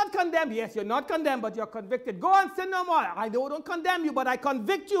 I am not condemned. Yes, you're not condemned, but you're convicted. Go and sin no more. I don't condemn you, but I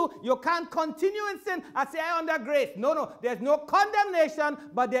convict you. You can't continue in sin. I say I under grace. No. There's no condemnation,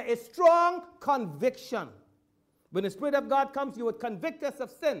 but there is strong conviction. When the Spirit of God comes, He would convict us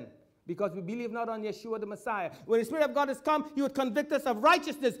of sin, because we believe not on Yeshua the Messiah. When the Spirit of God has come, He would convict us of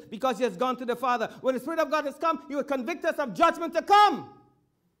righteousness, because He has gone to the Father. When the Spirit of God has come, He would convict us of judgment to come.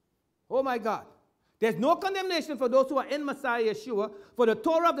 Oh my God. There's no condemnation for those who are in Messiah Yeshua, for the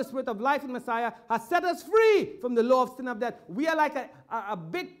Torah of the Spirit of life in Messiah has set us free from the law of sin and death. We are like a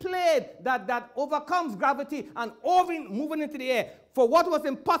big plane that overcomes gravity and moving into the air. For what was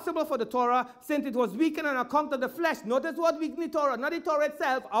impossible for the Torah, since it was weakened on account of the flesh. Notice what weakened the Torah, not the Torah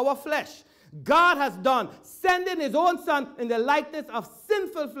itself, our flesh. God has done, sending His own Son in the likeness of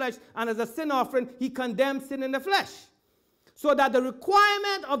sinful flesh, and as a sin offering, He condemned sin in the flesh, so that the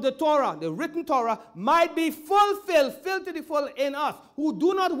requirement of the Torah, the written Torah, might be fulfilled, filled to the full in us, who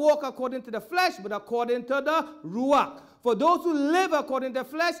do not walk according to the flesh, but according to the Ruach. For those who live according to the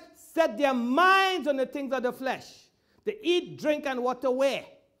flesh set their minds on the things of the flesh. They eat, drink, and what to wear.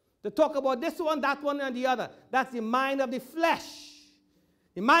 They talk about this one, that one, and the other. That's the mind of the flesh.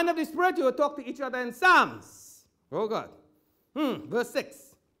 The mind of the Spirit, you will talk to each other in Psalms. Oh God. Verse 6.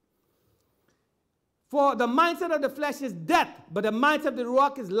 For the mindset of the flesh is death, but the mindset of the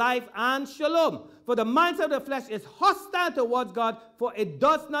Ruach is life and shalom. For the mindset of the flesh is hostile towards God, for it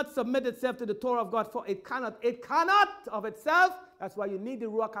does not submit itself to the Torah of God, for it cannot of itself. That's why you need the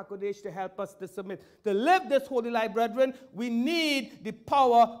Ruach HaKodesh to help us to submit. To live this holy life, brethren, we need the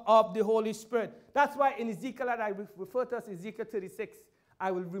power of the Holy Spirit. That's why in Ezekiel, that I refer to as Ezekiel 36,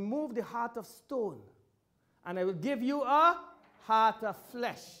 I will remove the heart of stone, and I will give you a heart of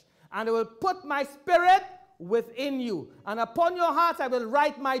flesh. And I will put my Spirit within you. And upon your hearts I will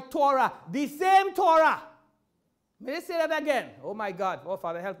write my Torah. The same Torah. May I say that again? Oh my God. Oh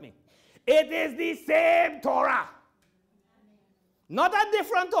Father, help me. It is the same Torah. Not a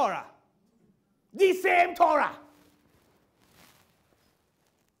different Torah. The same Torah.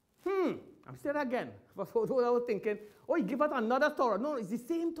 I'm saying that again. For those who are thinking, oh, He give us another Torah. No, it's the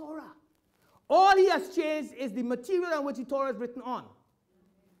same Torah. All He has changed is the material on which the Torah is written on.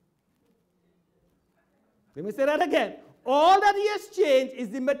 Let me say that again. All that He has changed is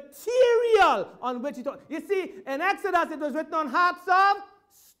the material on which He taught. You see, in Exodus it was written on hearts of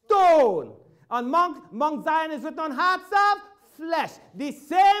stone. On Mount Zion is written on hearts of flesh. The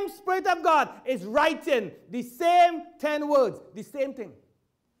same Spirit of God is writing the same 10 words, the same thing.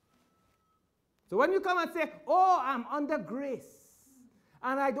 So when you come and say, oh, I'm under grace,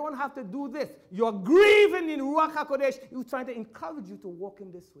 and I don't have to do this, you're grieving in Ruach HaKodesh. He's trying to encourage you to walk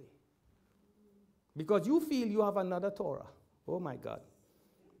in this way, because you feel you have another Torah. Oh my God.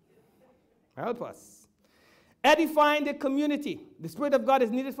 Help us. Edifying the community. The Spirit of God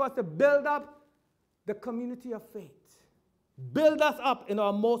is needed for us to build up the community of faith. Build us up in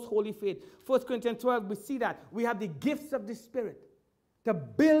our most holy faith. 1 Corinthians 12, we see that. We have the gifts of the Spirit to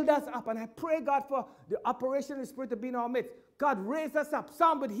build us up. And I pray, God, for the operation of the Spirit to be in our midst. God, raise us up.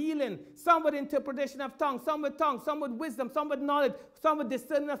 Some with healing, some with interpretation of tongues, some with wisdom, some with knowledge, some with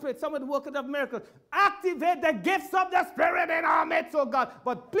discerning of spirit, some with working of miracles. Activate the gifts of the Spirit in our midst, oh God.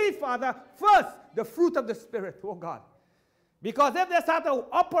 But please, Father, first, the fruit of the Spirit, oh God. Because if they start to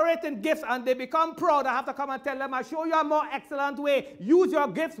operate in gifts and they become proud, I have to come and tell them, I show you a more excellent way. Use your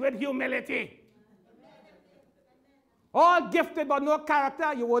gifts with humility. All gifted but no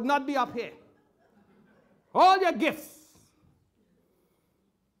character, you would not be up here. All your gifts.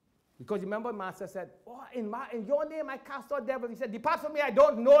 Because remember, Master said, oh, in your name I cast out devils. He said, depart from me, I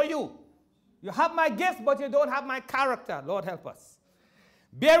don't know you. You have my gifts, but you don't have my character. Lord, help us.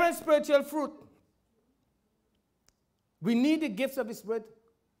 Bearing spiritual fruit. We need the gifts of the Spirit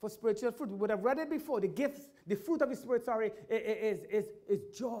for spiritual fruit. We would have read it before. The gifts, the fruit of the Spirit, is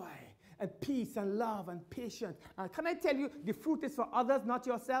joy and peace and love and patience. And can I tell you, the fruit is for others, not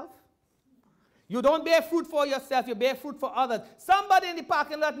yourself? You don't bear fruit for yourself, you bear fruit for others. Somebody in the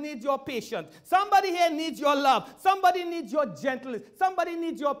parking lot needs your patience. Somebody here needs your love. Somebody needs your gentleness. Somebody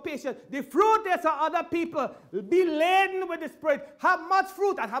needs your patience. The fruit is for other people. Be laden with the Spirit. Have much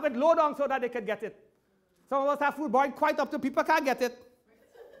fruit and have it low down so that they can get it. Some of us have fruit boiled quite up to people can't get it.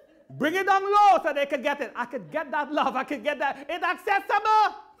 Bring it down low so they can get it. I could get that love. I could get that. It's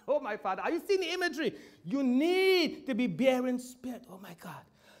accessible. Oh, my Father. Are you seeing the imagery? You need to be bearing spirit. Oh, my God.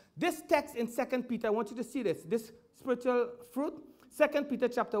 This text in 2 Peter, I want you to see this. This spiritual fruit. 2 Peter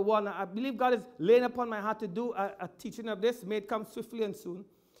chapter 1. I believe God is laying upon my heart to do a teaching of this. May it come swiftly and soon.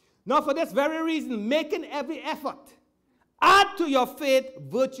 Now, for this very reason, making every effort, add to your faith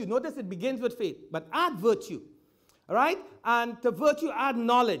virtue. Notice it begins with faith, but add virtue. All right? And to virtue, add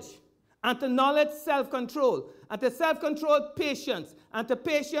knowledge. And to knowledge, self-control. And to self-control, patience. And to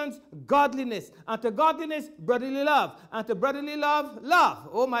patience, godliness. And to godliness, brotherly love. And to brotherly love, love.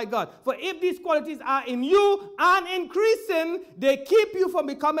 Oh my God. For if these qualities are in you and increasing, they keep you from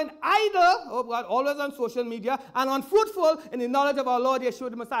becoming idle, oh God, always on social media, and unfruitful in the knowledge of our Lord Yeshua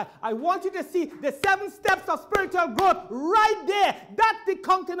the Messiah. I want you to see the 7 steps of spiritual growth right there. That's the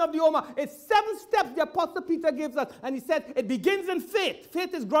content of the Omer. It's 7 steps the Apostle Peter gives us. And he said it begins in faith.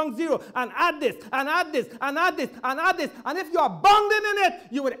 Faith is ground zero. And add this, and add this, and add this, and add this. And if you are abounding in it,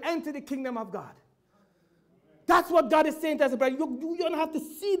 you would enter the kingdom of God. That's what God is saying to us, brother. You don't have to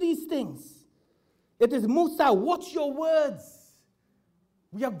see these things. It is Musa. Watch your words.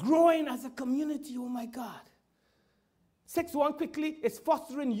 We are growing as a community. Oh, my God. 6:1 quickly is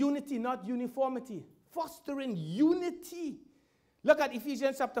fostering unity, not uniformity. Fostering unity. Look at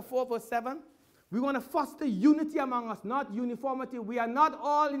Ephesians chapter 4, verse 7. We want to foster unity among us, not uniformity. We are not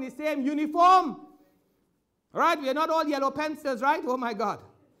all in the same uniform. All right? We are not all yellow pencils, right? Oh, my God.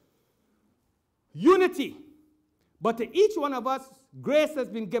 Unity. But to each one of us, grace has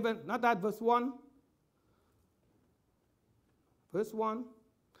been given. Not that, verse 1. Verse 1.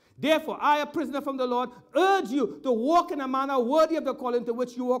 Therefore, I, a prisoner from the Lord, urge you to walk in a manner worthy of the calling to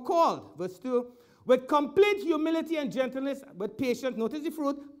which you were called. Verse 2. With complete humility and gentleness, with patience, notice the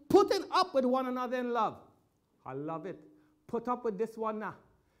fruit, putting up with one another in love. I love it. Put up with this one now.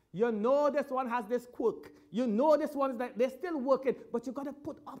 You know this one has this quirk. You know this one is that they're still working, but you got to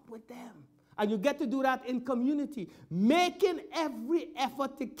put up with them. And you get to do that in community, making every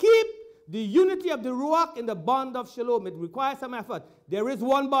effort to keep the unity of the Ruach in the bond of Shalom. It requires some effort. There is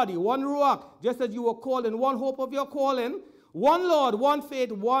one body, one Ruach, just as you were called in one hope of your calling, one Lord, one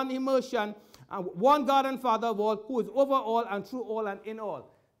faith, one immersion, and one God and Father of all, who is over all and through all and in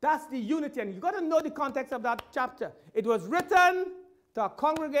all. That's the unity. And you've got to know the context of that chapter. It was written to a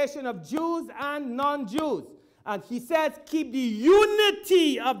congregation of Jews and non-Jews. And he says, keep the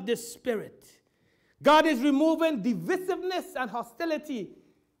unity of the Spirit. God is removing divisiveness and hostility.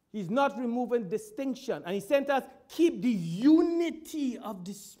 He's not removing distinction. And he sent us, keep the unity of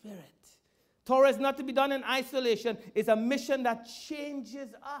the Spirit. Torah is not to be done in isolation. It's a mission that changes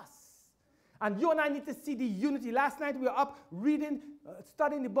us. And you and I need to see the unity. Last night we were up reading,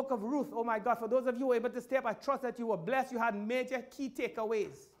 studying the book of Ruth. Oh my God, for those of you who were able to stay up, I trust that you were blessed. You had major key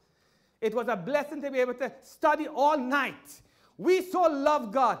takeaways. It was a blessing to be able to study all night. We so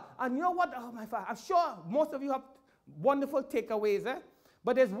love God. And you know what? Oh my God, I'm sure most of you have wonderful takeaways.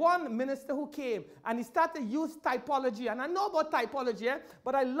 But there's one minister who came and he started to use typology. And I know about typology,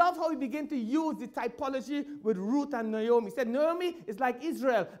 but I love how he began to use the typology with Ruth and Naomi. He said Naomi is like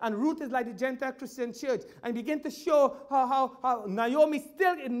Israel and Ruth is like the Gentile Christian church. And he began to show how Naomi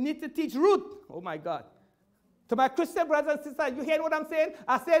still needs to teach Ruth. Oh my God. To my Christian brothers and sisters, you hear what I'm saying?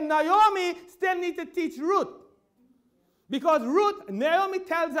 I said Naomi still needs to teach Ruth. Because Naomi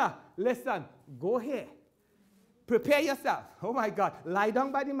tells her, listen, go here. Prepare yourself. Oh my God. Lie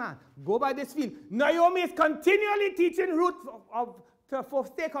down by the man. Go by this field. Naomi is continually teaching Ruth to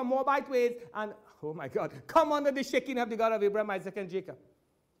forsake her Moabite ways. And, oh my God, come under the shaking of the God of Abraham, Isaac, and Jacob.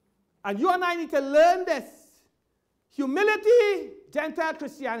 And you and I need to learn this. Humility, Gentile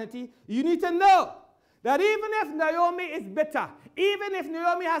Christianity, you need to know that even if Naomi is bitter, even if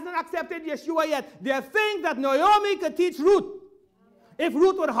Naomi hasn't accepted Yeshua yet, there are things that Naomi could teach Ruth. If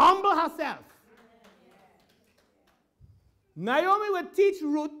Ruth would humble herself. Naomi would teach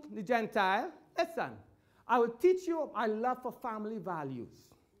Ruth, the Gentile, listen, I will teach you my love for family values.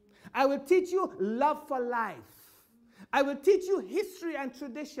 I will teach you love for life. I will teach you history and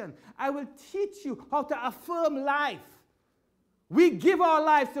tradition. I will teach you how to affirm life. We give our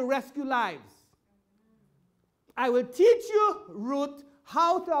lives to rescue lives. I will teach you, Ruth,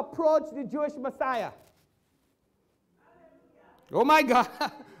 how to approach the Jewish Messiah. Oh my God.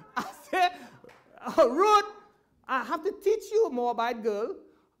 I said, Ruth, I have to teach you, Moabite girl,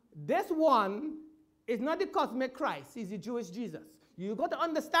 this one is not the cosmic Christ. He's the Jewish Jesus. You've got to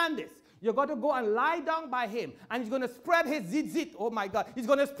understand this. You've got to go and lie down by him. And he's going to spread his zitzit. Oh, my God. He's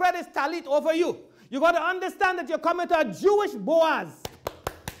going to spread his talit over you. You've got to understand that you're coming to a Jewish Boaz.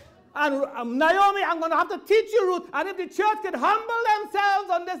 And Naomi, I'm going to have to teach you, Ruth. And if the church could humble themselves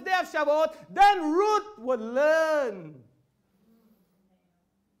on this day of Shavout, then Ruth would learn.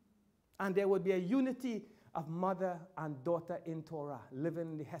 and there would be a unity of mother and daughter in Torah,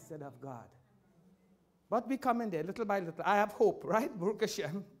 living in the Hesed of God. But we come in there little by little. I have hope, right? Baruch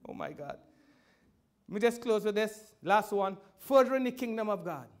Hashem. Oh my God. Let me just close with this. Last one. Furthering the kingdom of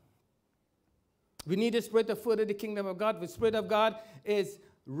God. We need the Spirit to further the kingdom of God. The Spirit of God is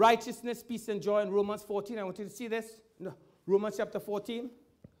righteousness, peace, and joy in Romans 14. I want you to see this. No. Romans chapter 14.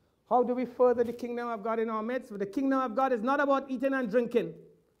 How do we further the kingdom of God in our midst? The kingdom of God is not about eating and drinking.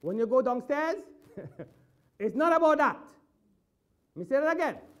 When you go downstairs, it's not about that. Let me say that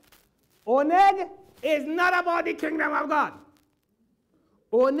again. Oneg is not about the kingdom of God.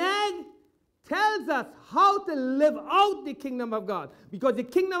 Oneg tells us how to live out the kingdom of God. Because the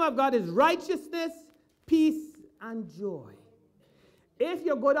kingdom of God is righteousness, peace, and joy. If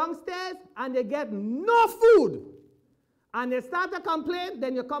you go downstairs and you get no food, and they start to complain,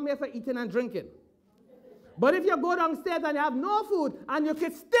 then you come here for eating and drinking. But if you go downstairs and you have no food, and you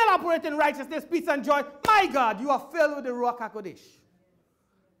can still operate in righteousness, peace, and joy, my God, you are filled with the Ruach HaKodesh.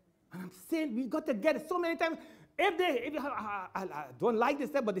 And I'm saying, we've got to get it so many times. I don't like this,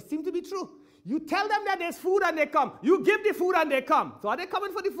 but they seem to be true. You tell them that there's food and they come. You give the food and they come. So are they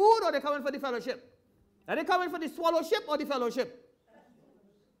coming for the food or are they coming for the fellowship? Are they coming for the swallowship or the fellowship?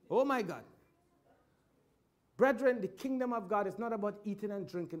 Oh my God. Brethren, the kingdom of God is not about eating and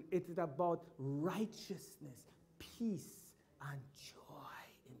drinking. It is about righteousness, peace, and joy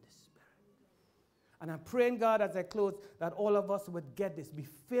in the Spirit. And I'm praying, God, as I close, that all of us would get this. Be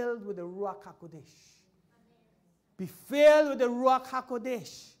filled with the Ruach HaKodesh. Be filled with the Ruach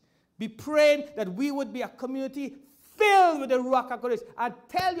HaKodesh. Be praying that we would be a community filled with the Ruach HaKodesh. And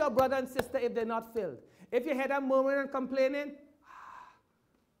tell your brother and sister if they're not filled. If you hear them murmuring and complaining,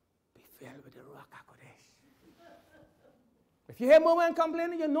 be filled with the Ruach HaKodesh. If you hear murmuring and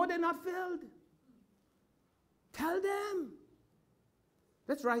complaining, you know they're not filled. Tell them.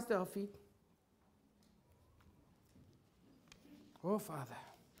 Let's rise to our feet. Oh, Father.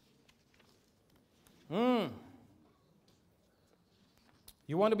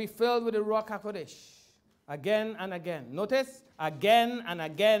 You want to be filled with the Ruach HaKodesh again and again. Notice, again and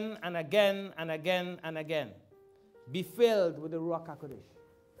again and again and again and again. Be filled with the Ruach HaKodesh.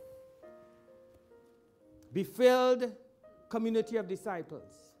 Be filled, community of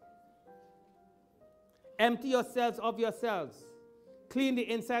disciples. Empty yourselves of yourselves. Clean the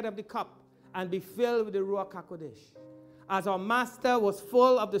inside of the cup and be filled with the Ruach HaKodesh. As our master was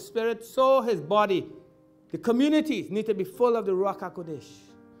full of the Spirit, so his body. The communities need to be full of the Ruach HaKodesh.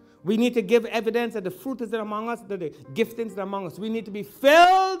 We need to give evidence that the fruit is among us, that the giftings are among us. We need to be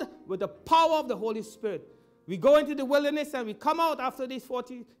filled with the power of the Holy Spirit. We go into the wilderness and we come out after these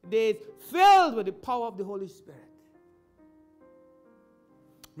 40 days filled with the power of the Holy Spirit.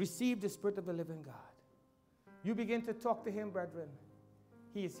 Receive the Spirit of the living God. You begin to talk to him, brethren.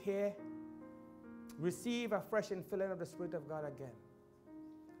 He is here. Receive a fresh infilling of the Spirit of God again.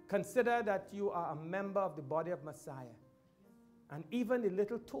 Consider that you are a member of the body of Messiah. And even the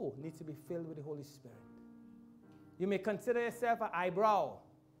little toe needs to be filled with the Holy Spirit. You may consider yourself an eyebrow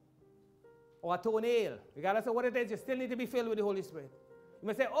or a toenail. Regardless of what it is, you still need to be filled with the Holy Spirit. You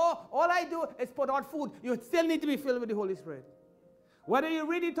may say, oh, all I do is put out food. You still need to be filled with the Holy Spirit. Whether you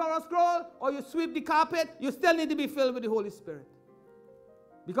read the Torah scroll or you sweep the carpet, you still need to be filled with the Holy Spirit.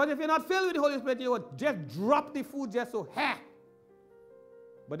 Because if you're not filled with the Holy Spirit, you would just drop the food just so, ha!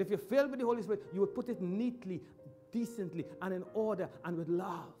 But if you're filled with the Holy Spirit, you would put it neatly, decently, and in order, and with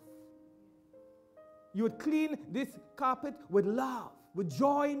love. You would clean this carpet with love, with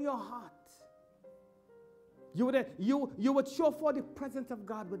joy in your heart. You would show forth the presence of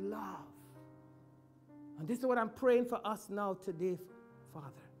God with love. And this is what I'm praying for us now today, Father.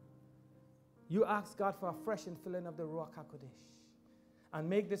 You ask God for a fresh infilling of the Ruach HaKodesh. And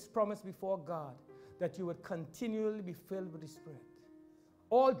make this promise before God that you would continually be filled with the Spirit.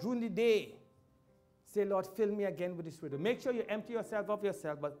 All during the day, say, Lord, fill me again with the Spirit. Make sure you empty yourself of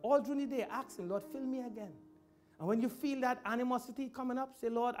yourself, but all during the day, ask him, Lord, fill me again. And when you feel that animosity coming up, say,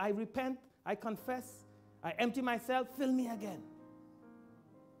 Lord, I repent, I confess, I empty myself, fill me again.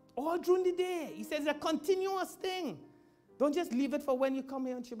 All during the day. He says a continuous thing. Don't just leave it for when you come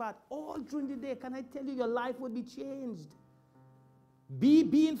here on Shabbat. All during the day, can I tell you, your life would be changed.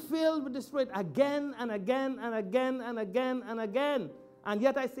 Being filled with the Spirit again and again and again and again and again. And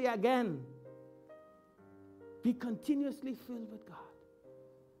yet I say again, be continuously filled with God.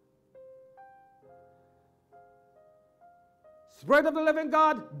 Spirit of the living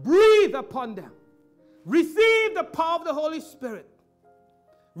God, breathe upon them. Receive the power of the Holy Spirit.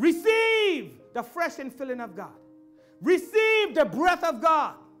 Receive the fresh infilling of God. Receive the breath of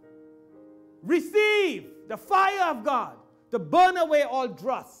God. Receive the fire of God to burn away all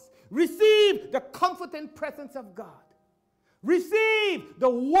dross. Receive the comforting presence of God. Receive the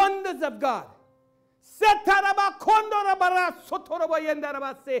wonders of God. Receive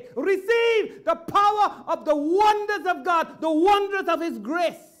the power of the wonders of God, the wonders of His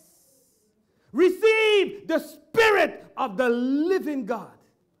grace. Receive the Spirit of the living God.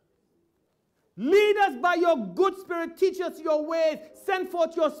 Lead us by your good Spirit. Teach us your ways. Send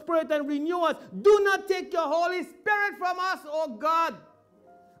forth your Spirit and renew us. Do not take your Holy Spirit from us, O God.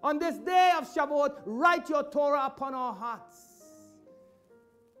 On this day of Shavuot, write your Torah upon our hearts.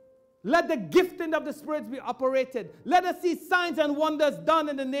 Let the gifting of the spirits be operated. Let us see signs and wonders done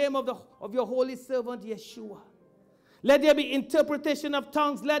in the name of your holy servant Yeshua. Let there be interpretation of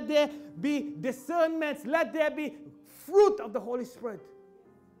tongues. Let there be discernments. Let there be fruit of the Holy Spirit.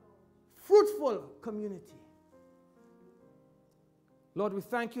 Fruitful community. Lord, we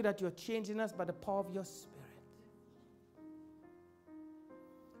thank you that you're changing us by the power of your Spirit.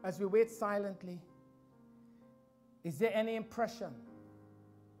 As we wait silently, is there any impression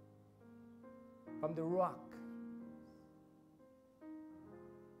from the Ruach?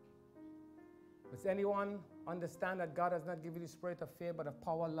 Does anyone understand that God has not given you the spirit of fear, but of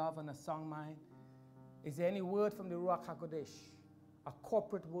power, love, and a sound mind? Is there any word from the Ruach HaKodesh? A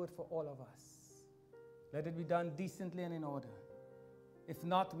corporate word for all of us. Let it be done decently and in order. If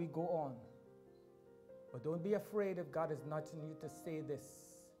not, we go on. But don't be afraid if God is nudging you to say this.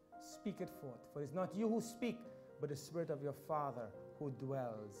 Speak it forth. For it's not you who speak, but the Spirit of your Father who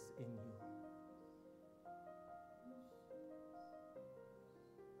dwells in you.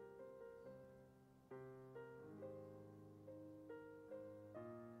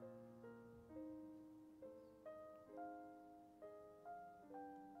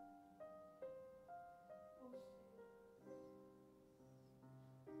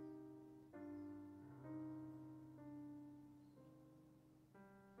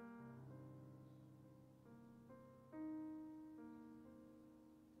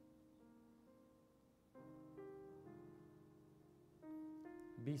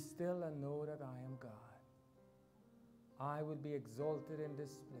 Be still and know that I am God. I will be exalted in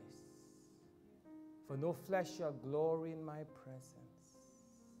this place, for no flesh shall glory in my presence.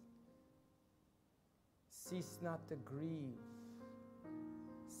 Cease not to grieve.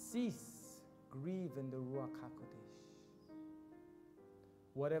 Cease, grieve in the Ruach HaKodesh.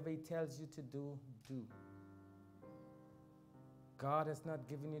 Whatever He tells you to do, do. God has not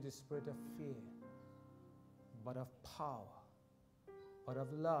given you the spirit of fear, but of power, but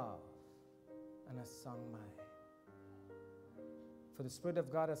of love and a sound mind. For the Spirit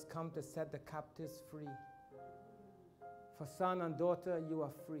of God has come to set the captives free. For son and daughter, you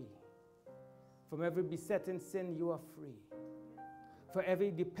are free. From every besetting sin, you are free. For every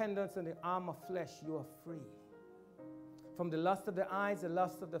dependence on the arm of flesh, you are free. From the lust of the eyes, the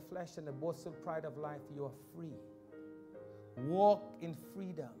lust of the flesh, and the boastful pride of life, you are free. Walk in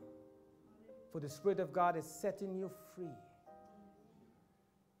freedom. For the Spirit of God is setting you free.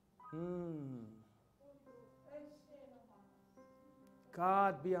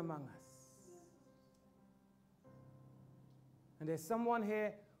 God be among us. And there's someone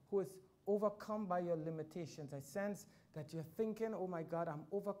here who is overcome by your limitations. I sense that you're thinking, oh my God, I'm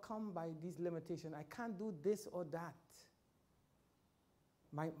overcome by these limitations. I can't do this or that.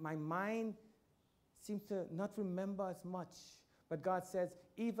 My mind seems to not remember as much. But God says,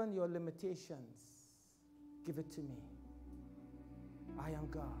 even your limitations, give it to me. I am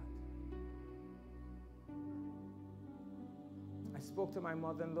God. I spoke to my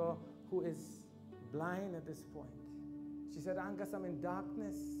mother-in-law, who is blind at this point. She said, Angus, I'm in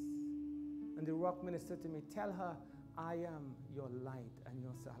darkness. And the rock ministered to me, tell her, I am your light and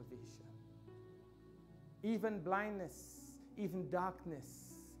your salvation. Even blindness, even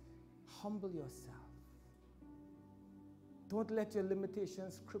darkness, humble yourself. Don't let your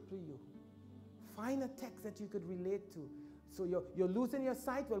limitations cripple you. Find a text that you could relate to. So you're losing your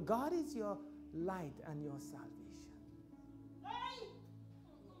sight. Well, God is your light and your salvation.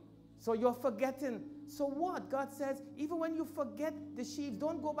 So you're forgetting. So what? God says, even when you forget the sheaves,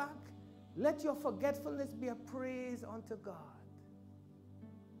 don't go back. Let your forgetfulness be a praise unto God.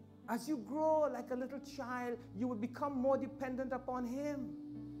 As you grow like a little child, you will become more dependent upon Him.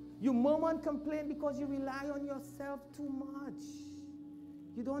 You murmur and complain because you rely on yourself too much.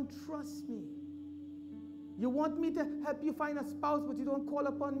 You don't trust me. You want me to help you find a spouse, but you don't call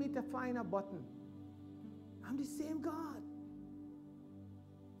upon me to find a button. I'm the same God.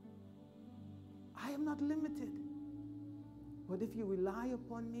 I am not limited. But if you rely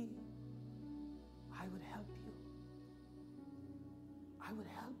upon me, I would help you. I would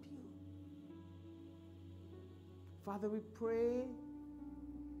help you. Father, we pray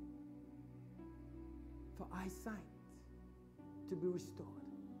for eyesight to be restored.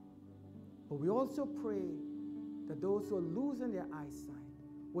 But we also pray that those who are losing their eyesight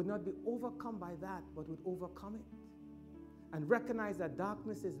would not be overcome by that, but would overcome it and recognize that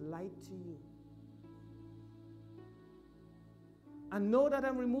darkness is light to you. And know that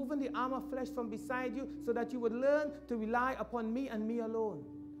I'm removing the arm of flesh from beside you so that you would learn to rely upon me and me alone.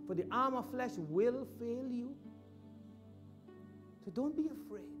 For the arm of flesh will fail you. So don't be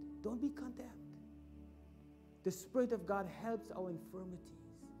afraid. Don't be condemned. The Spirit of God helps our infirmities.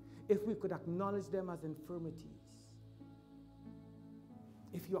 If we could acknowledge them as infirmities.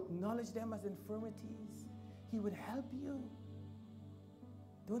 If you acknowledge them as infirmities, He would help you.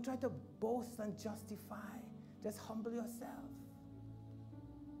 Don't try to boast and justify. Just humble yourself.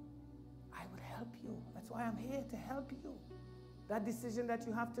 I would help you. That's why I'm here, to help you. That decision that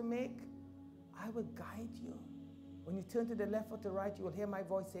you have to make, I will guide you. When you turn to the left or to the right, you will hear my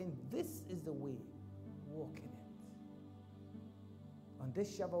voice saying, this is the way, walk in it. On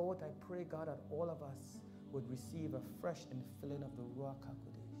this Shavout, I pray, God, that all of us would receive a fresh infilling of the Ruach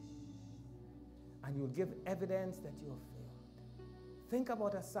HaKodesh. And you'll give evidence that you have failed. Think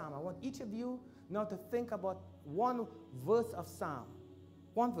about a psalm. I want each of you now to think about one verse of psalm.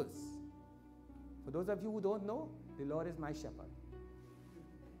 One verse. For those of you who don't know, the Lord is my shepherd.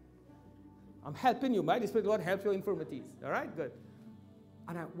 I'm helping you, right? The Spirit of God helps your infirmities. All right? Good.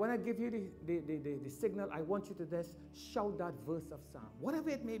 And when I give you the signal, I want you to just shout that verse of psalm, whatever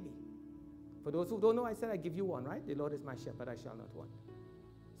it may be. For those who don't know, I said I give you one, right? The Lord is my shepherd, I shall not want.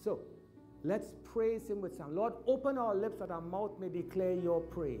 So, let's praise Him with psalm. Lord, open our lips that our mouth may declare your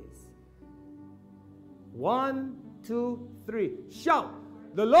praise. 1, 2, 3. Shout.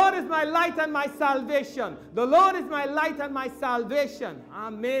 The Lord is my light and my salvation. The Lord is my light and my salvation.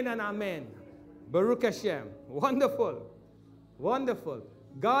 Amen and amen. Baruch Hashem. Wonderful. Wonderful.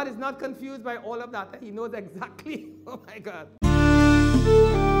 God is not confused by all of that. He knows exactly. Oh my God.